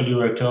technical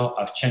directors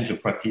have changed the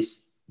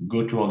practice,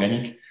 go to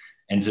organic,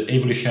 and the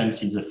evolution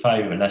since the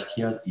 5 last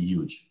years is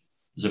huge.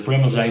 The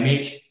problem of the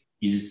image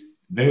is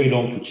very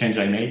long to change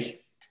the image,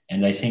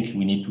 and I think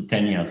we need to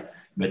 10 years.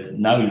 But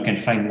now you can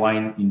find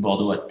wine in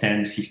Bordeaux at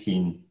 10,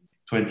 15,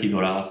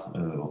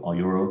 $20 or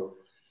euro,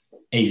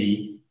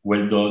 easy,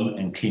 well done,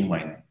 and clean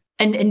wine.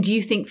 And do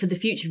you think for the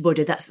future of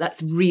Bordeaux,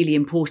 that's really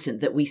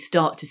important, that we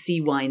start to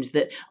see wines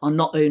that are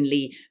not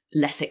only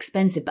less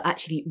expensive, but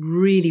actually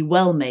really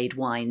well-made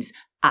wines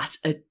at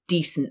a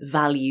decent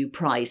value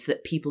price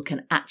that people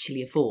can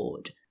actually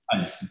afford?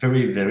 And it's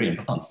very, very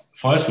important.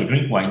 For us, we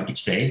drink wine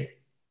each day.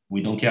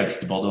 We don't care if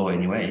it's Bordeaux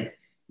anyway.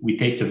 We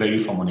taste the value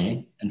for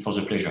money and for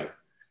the pleasure.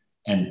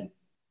 And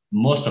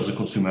most of the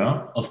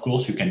consumer, of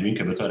course, you can drink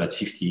a bottle at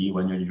 50,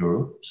 100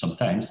 euro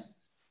sometimes.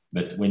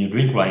 But when you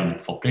drink wine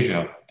for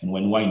pleasure, and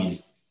when wine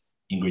is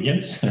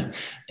ingredients,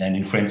 and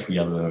in France we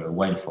have a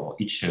wine for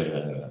each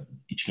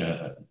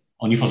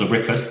only for the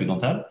breakfast we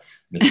don't have,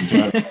 but in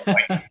general,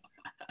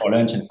 for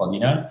lunch and for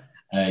dinner,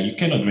 you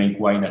cannot drink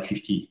wine at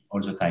 50 all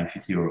the time,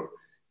 50 euro.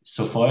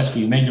 So for us,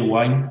 we make the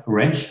wine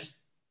range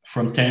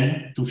from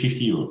 10 to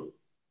 50 euro.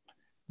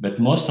 But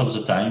most of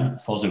the time,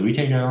 for the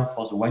retailer,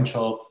 for the wine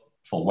shop,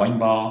 for wine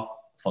bar,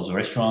 for the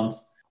restaurant,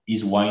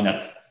 is wine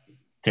at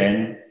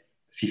 10,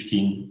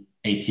 15,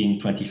 18,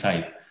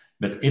 25.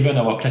 But even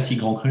our classic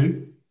Grand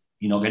Cru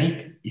in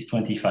organic is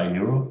 25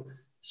 euro.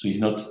 So it's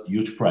not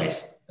huge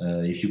price.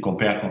 If you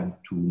compare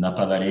to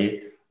Napa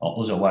Valley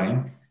or other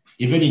wine.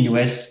 Even in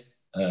US,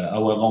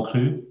 our Grand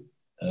Cru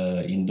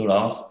in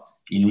dollars,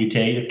 in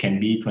retail can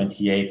be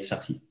 28,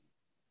 30.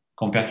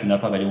 Compared to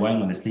Napa Valley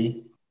wine,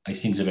 honestly, I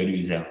think the value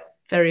is there.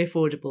 Very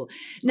affordable.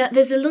 Now,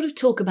 there's a lot of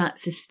talk about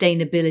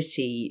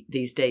sustainability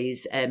these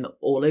days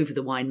all over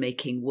the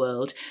winemaking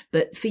world.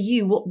 But for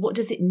you, what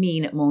does it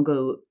mean at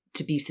Mongeau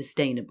to be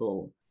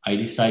sustainable? I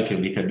dislike a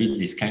little bit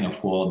this kind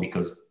of word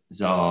because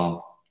there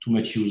are too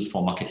much use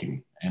for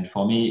marketing. And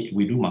for me,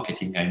 we do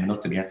marketing. I'm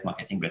not against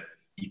marketing, but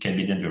it can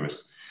be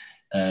dangerous.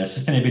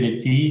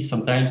 Sustainability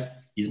sometimes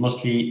is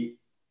mostly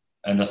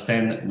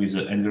understand with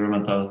the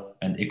environmental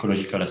and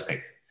ecological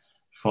aspect.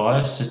 For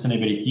us,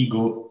 sustainability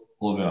go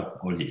over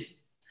all this.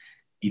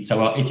 It's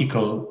our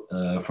ethical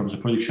from the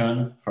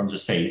production, from the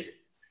sales,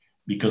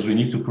 because we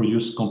need to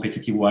produce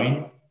competitive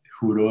wine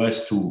who allow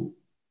us to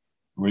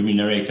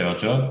remunerate our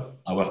job,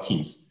 our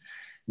teams.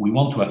 We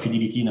want to have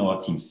fidelity in our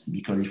teams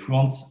because if we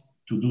want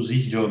to do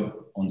this job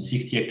on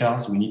 60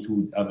 hectares, we need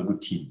to have a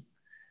good team.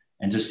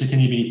 And the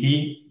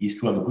sustainability is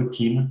to have a good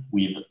team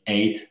with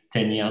 8,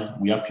 10 years.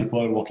 We have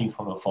people working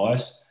for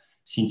us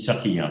since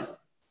 30 years.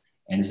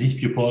 And these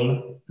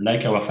people,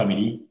 like our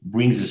family,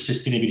 brings the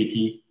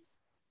sustainability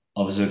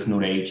of the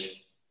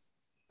knowledge,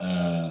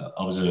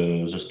 of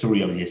the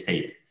story of the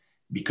estate.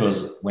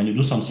 Because when you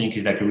do something,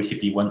 it's like a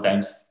recipe 1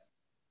 time,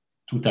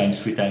 2 times,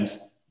 3 times,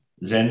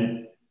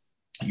 then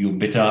you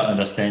better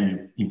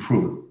understand,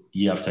 improve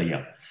year after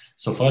year.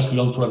 So for us, we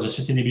want to have the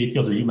sustainability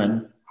of the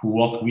human who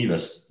work with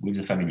us, with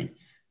the family.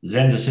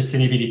 Then the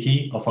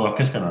sustainability of our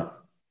customer.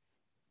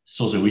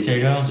 So the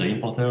retailer, the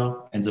importer,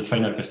 and the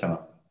final customer.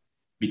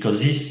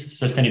 Because this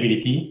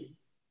sustainability,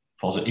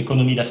 for the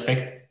economic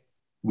aspect,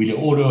 will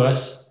allow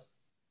us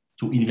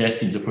to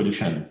invest in the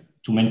production,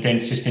 to maintain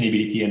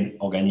sustainability and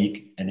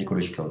organic and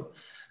ecological.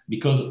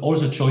 Because all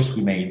the choice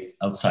we made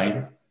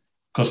outside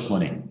cost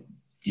money.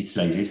 It's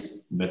like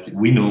this, but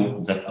we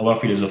know that our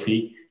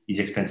philosophy is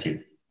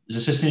expensive. The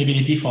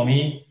sustainability for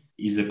me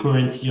is the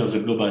currency of the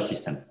global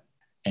system.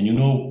 And you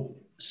know,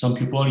 some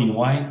people in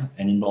wine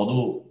and in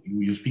Bordeaux,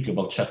 you speak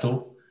about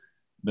chateau,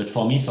 but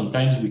for me,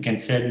 sometimes we can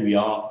say we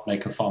are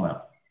like a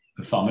farmer.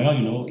 A farmer,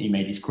 you know, he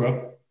made his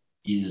crop,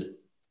 he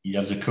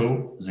has the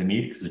cow, the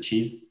milk, the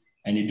cheese,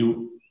 and he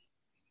do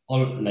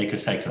all like a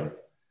cycle.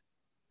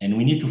 And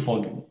we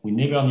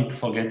never need to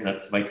forget that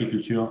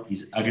viticulture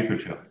is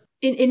agriculture.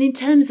 In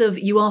terms of,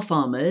 you are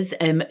farmers,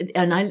 and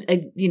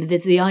I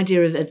the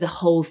idea of the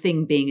whole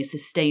thing being a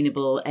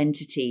sustainable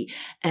entity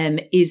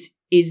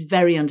is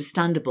very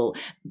understandable.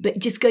 But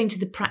just going to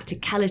the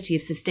practicality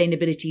of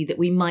sustainability that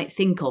we might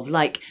think of,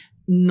 like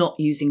not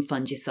using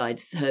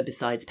fungicides,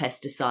 herbicides,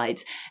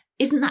 pesticides,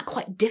 isn't that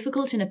quite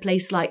difficult in a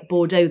place like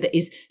Bordeaux that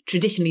is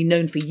traditionally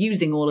known for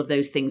using all of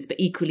those things, but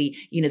equally,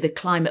 the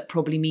climate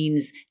probably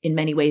means in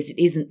many ways it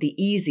isn't the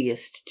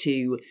easiest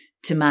to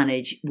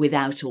manage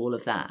without all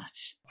of that?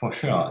 For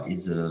sure,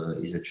 is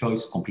a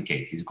choice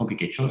complicated. It's a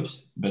complicated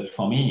choice, but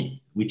for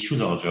me, we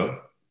choose our job.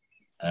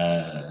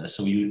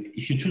 So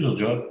if you choose a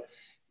job,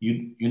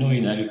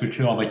 in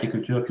agriculture or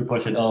viticulture, people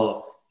said,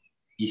 "Oh,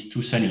 it's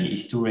too sunny,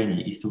 it's too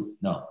rainy,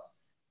 no."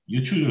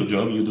 You choose your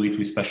job, you do it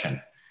with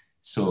passion.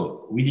 So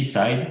we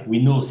decide. We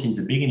know since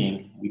the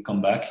beginning, we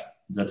come back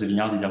that the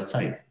vineyard is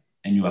outside,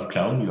 and you have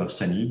cloud, you have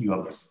sunny, you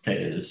have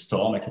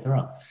storm,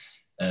 etc.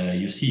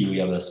 You see, we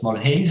have a small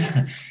haze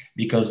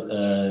because,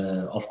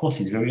 of course,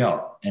 it's very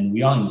hard, and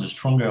we are in the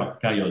stronger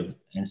period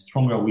and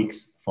stronger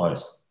weeks for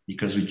us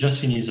because we just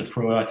finished the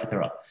flower,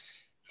 etc.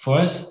 For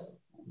us,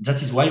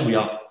 that is why we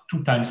are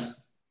 2 times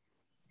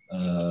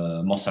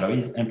more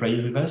salaries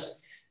employees with us,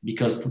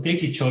 because to take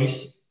this choice,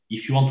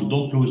 if you want to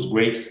don't lose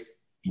grapes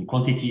in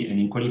quantity and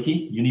in quality,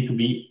 you need to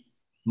be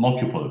more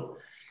people.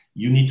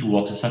 You need to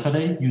work on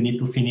Saturday. You need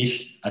to finish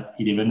at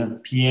 11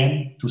 p.m.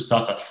 to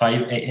start at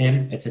 5 a.m.,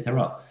 etc.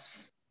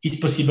 It's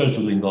possible to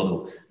do in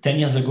Bordeaux. 10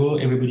 years ago,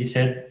 everybody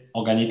said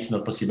organic is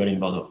not possible in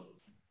Bordeaux.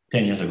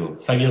 10 years ago.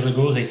 5 years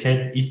ago, they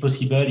said it's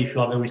possible if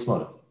you are very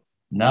small.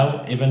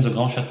 Now, even the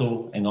Grand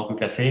Chateau and Grand Cru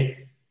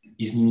Classé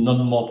is not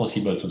more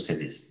possible to say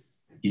this.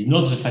 It's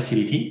not the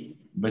facility,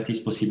 but it's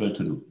possible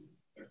to do.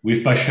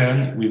 With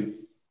passion, with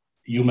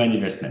human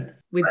investment.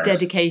 With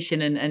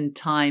dedication and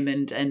time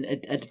and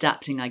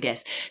adapting, I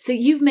guess. So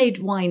you've made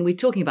wine,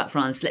 we're talking about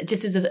France,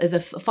 just as a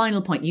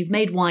final point, you've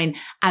made wine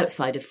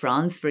outside of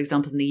France, for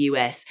example, in the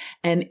US.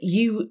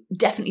 You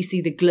definitely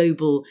see the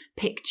global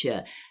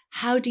picture.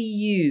 How do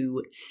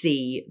you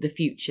see the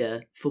future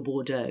for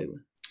Bordeaux?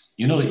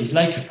 It's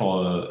like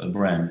for a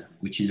brand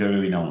which is very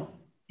renowned.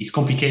 It's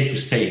complicated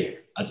to stay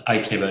at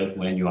high level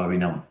when you are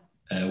renowned.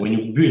 When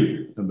you build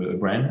a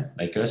brand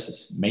like us,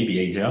 it's maybe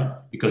easier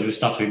because you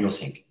start with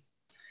nothing.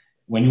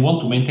 When you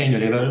want to maintain a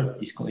level,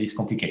 it's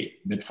complicated.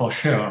 But for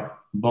sure,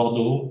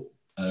 Bordeaux,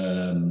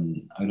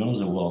 I don't know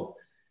the word,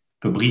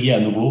 peut briller à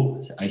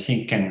nouveau, I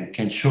think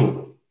can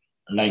show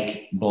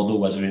like Bordeaux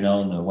was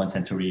renowned 1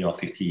 century or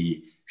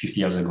 50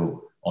 years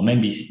ago, or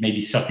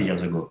maybe 30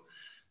 years ago.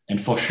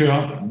 And for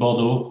sure,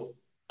 Bordeaux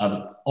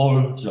have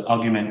all the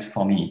argument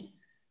for me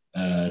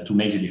to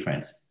make the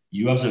difference.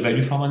 You have the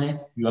value for money,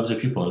 you have the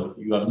people,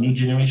 you have new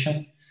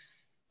generation.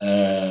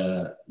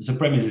 The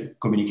problem is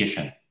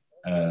communication.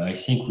 I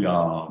think we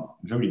are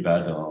very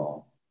bad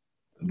about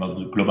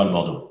the global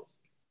Bordeaux,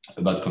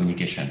 about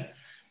communication.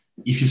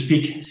 If you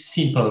speak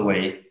simple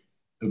way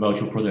about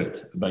your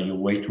product, about your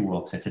way to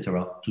work,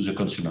 etc., to the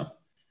consumer,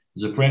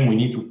 the problem we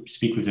need to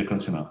speak with the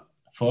consumer.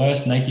 For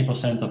us,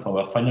 90% of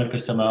our final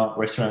customer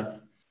restaurant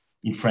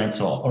in France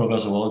or all over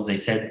the world, they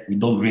said, we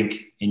don't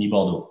drink any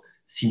Bordeaux.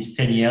 Since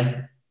 10 years,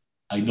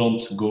 I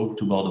don't go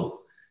to Bordeaux.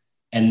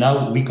 And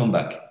now we come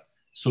back.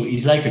 So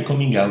it's like a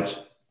coming out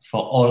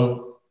for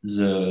all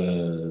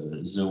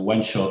the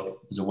wine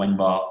shop, the wine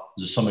bar,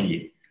 the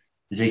sommelier.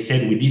 They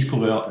said, we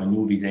discover a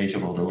new visage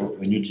of Bordeaux,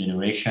 a new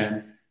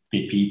generation,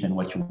 pépite and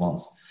what you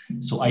want.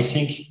 So I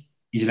think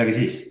it's like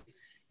this.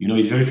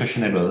 It's very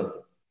fashionable.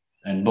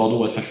 And Bordeaux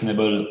was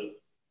fashionable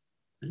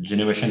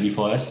generation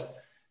before us.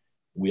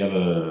 We have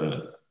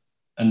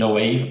a new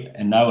wave.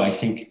 And now I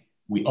think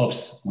we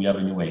have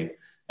a new wave.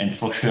 And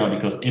for sure,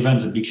 because even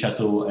the big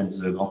chateau and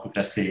the Grand Cru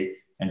Classé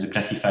and the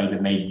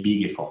classified made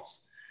big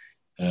efforts.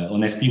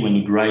 Honestly, when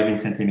you drive in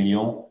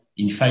Saint-Emilion,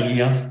 in 5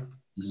 years,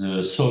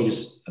 the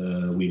soils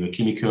with a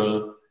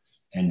chemical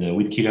and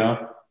weed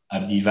killer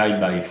have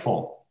divided by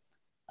 4.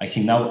 I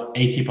think now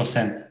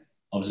 80%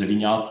 of the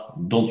vineyards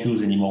don't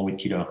use anymore weed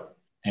killer.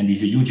 And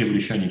it's a huge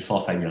evolution in 4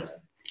 or 5 years.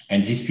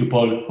 And these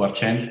people who have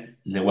changed,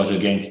 they was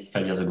against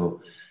 5 years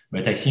ago.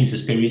 But I think the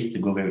spirit to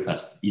go very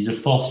fast. It's the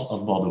force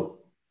of Bordeaux.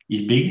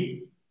 It's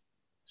big,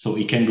 so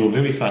it can go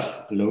very fast,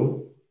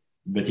 low,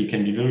 but it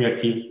can be very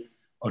active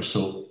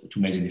also to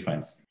make the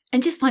difference.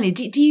 And just finally,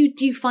 do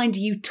you find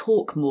you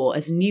talk more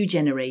as a new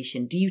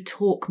generation? Do you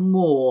talk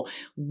more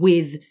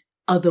with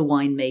other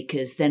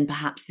winemakers than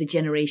perhaps the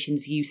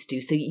generations used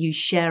to? So you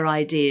share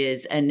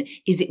ideas, and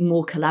is it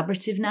more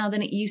collaborative now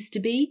than it used to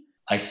be?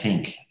 I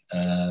think,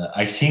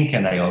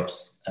 and I hope.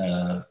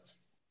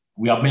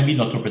 We are maybe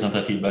not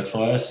representative, but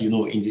for us,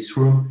 in this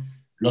room,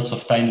 lots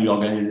of time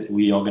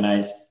we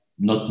organize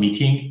not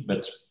meeting,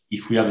 but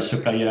if we have a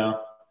supplier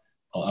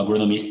or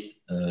agronomist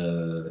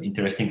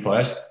interesting for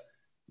us,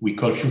 we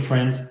call a few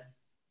friends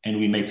and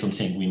we make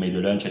something. We made a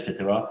lunch,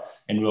 etc.,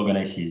 and we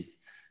organize this.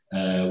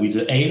 With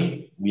the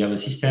ale, we have a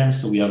system,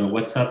 so we have a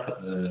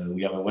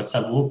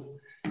WhatsApp group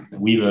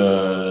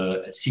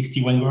with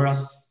 60 wine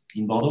growers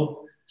in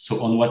Bordeaux.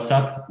 So on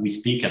WhatsApp, we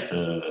speak at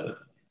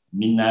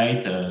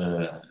midnight,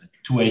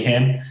 2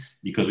 a.m.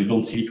 because we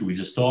don't sleep with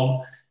the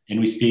storm, and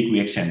we speak, we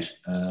exchange.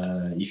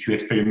 If you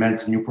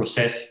experiment new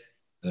process,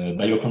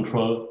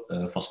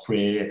 biocontrol for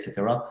spray,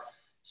 etc.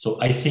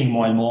 So I think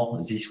more and more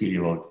this will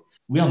evolve.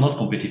 We are not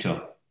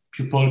competitor.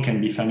 People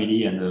can be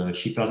family and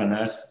cheaper than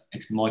us,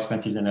 more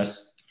expensive than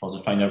us. for the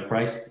final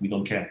price, we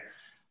don't care.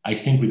 I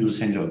think we do the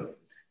same job.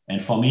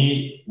 And for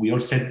me, we all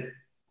said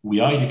we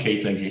are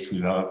educated like this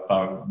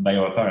by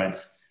our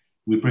parents.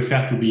 We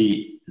prefer to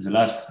be the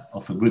last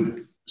of a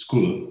good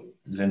school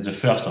than the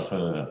first of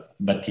a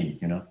bad team,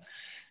 you know.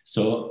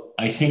 So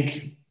I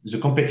think the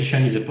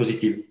competition is a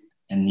positive.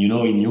 And, you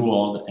know, in New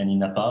World and in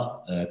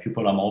Napa,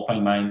 people are more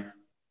open mind,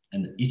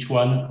 and each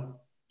one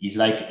is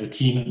like a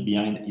team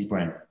behind his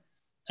brand.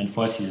 And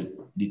for us, is a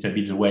little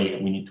bit the way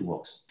we need to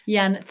work.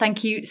 Jan,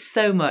 thank you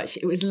so much.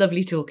 It was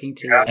lovely talking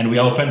to you. And we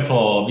are open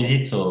for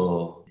visits,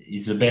 so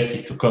it's the best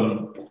is to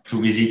come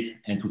to visit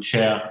and to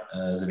share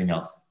the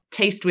vineyards.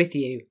 Taste with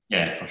you.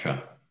 Yeah, for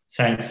sure.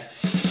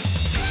 Thanks.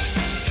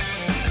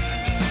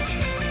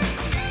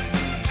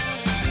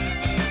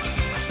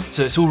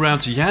 So it's all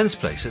round to Jan's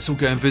place. Let's all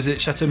go and visit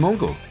Chateau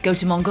Mongol. Go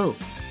to Mongol.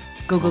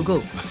 Go. Is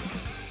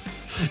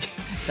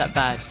that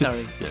bad?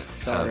 Sorry. Yeah.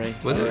 Sorry.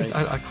 Well, Sorry.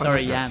 I quite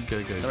Sorry, like that. Jan.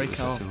 Go-Go's Sorry, at the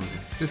Carl. Chateau Mongol.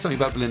 There's something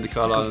about Belinda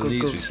Carlisle on the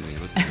news recently,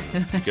 wasn't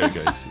there?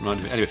 Go-Go's.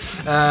 Reminded me. Anyway,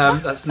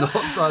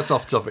 that's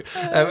off topic.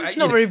 It's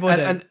not very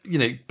Bordeaux. And, you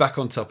know, back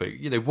on topic,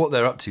 you know, what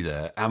they're up to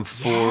there, and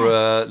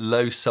for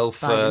low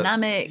sulfur.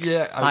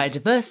 Biodynamics,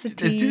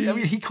 biodiversity. I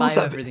mean, he calls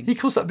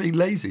that being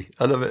lazy.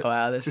 I love it.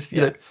 Wow, that's just,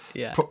 you know,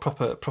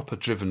 proper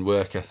driven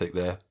work ethic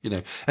there, you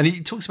know. And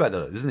he talks about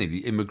that, doesn't he?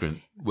 The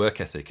immigrant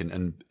work ethic,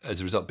 and as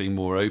a result, being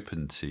more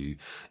open to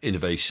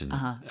innovation.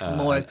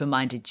 More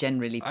open-minded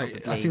generally,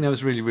 probably. I think that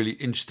was really, really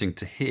interesting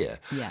to hear.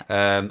 Yeah.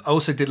 I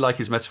also did like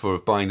his metaphor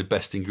of buying the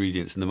best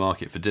ingredients in the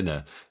market for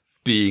dinner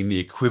being the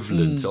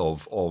equivalent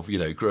of you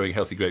know, growing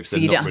healthy grapes. So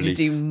you don't have really to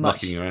do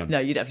much. Around. No,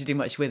 you don't have to do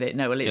much with it.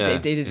 No, well,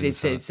 it is.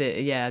 It's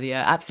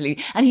absolutely.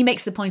 And he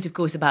makes the point, of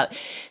course, about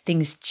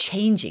things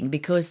changing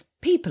because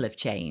people have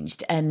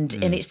changed, and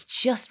it's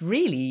just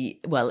really,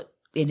 well,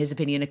 in his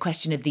opinion, a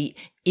question of the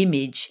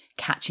image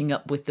catching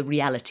up with the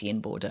reality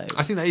in Bordeaux.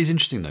 I think that is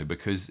interesting, though,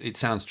 because it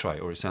sounds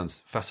trite or it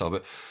sounds facile,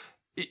 but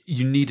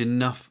you need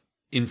enough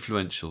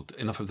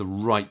of the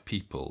right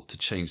people to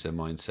change their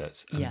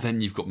mindsets, and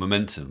then you've got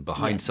momentum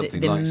behind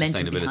something the like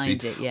momentum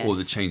sustainability or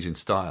the change in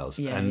styles,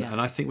 and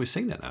I think we're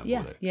seeing that now.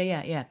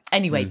 Yeah.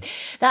 Anyway,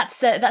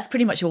 that's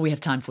pretty much all we have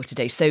time for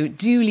today. So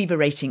do leave a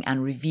rating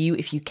and review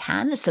if you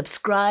can.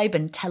 Subscribe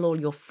and tell all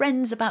your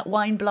friends about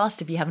Wine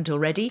Blast if you haven't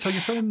already. Tell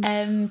your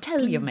friends.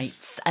 Tell your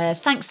mates.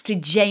 Thanks to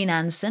Jane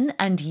Anson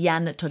and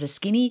Jan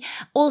Todeschini,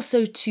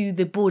 also to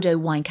the Bordeaux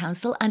Wine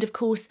Council, and of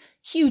course,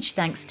 huge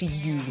thanks to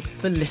you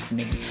for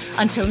listening.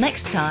 Until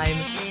next time,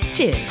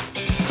 cheers.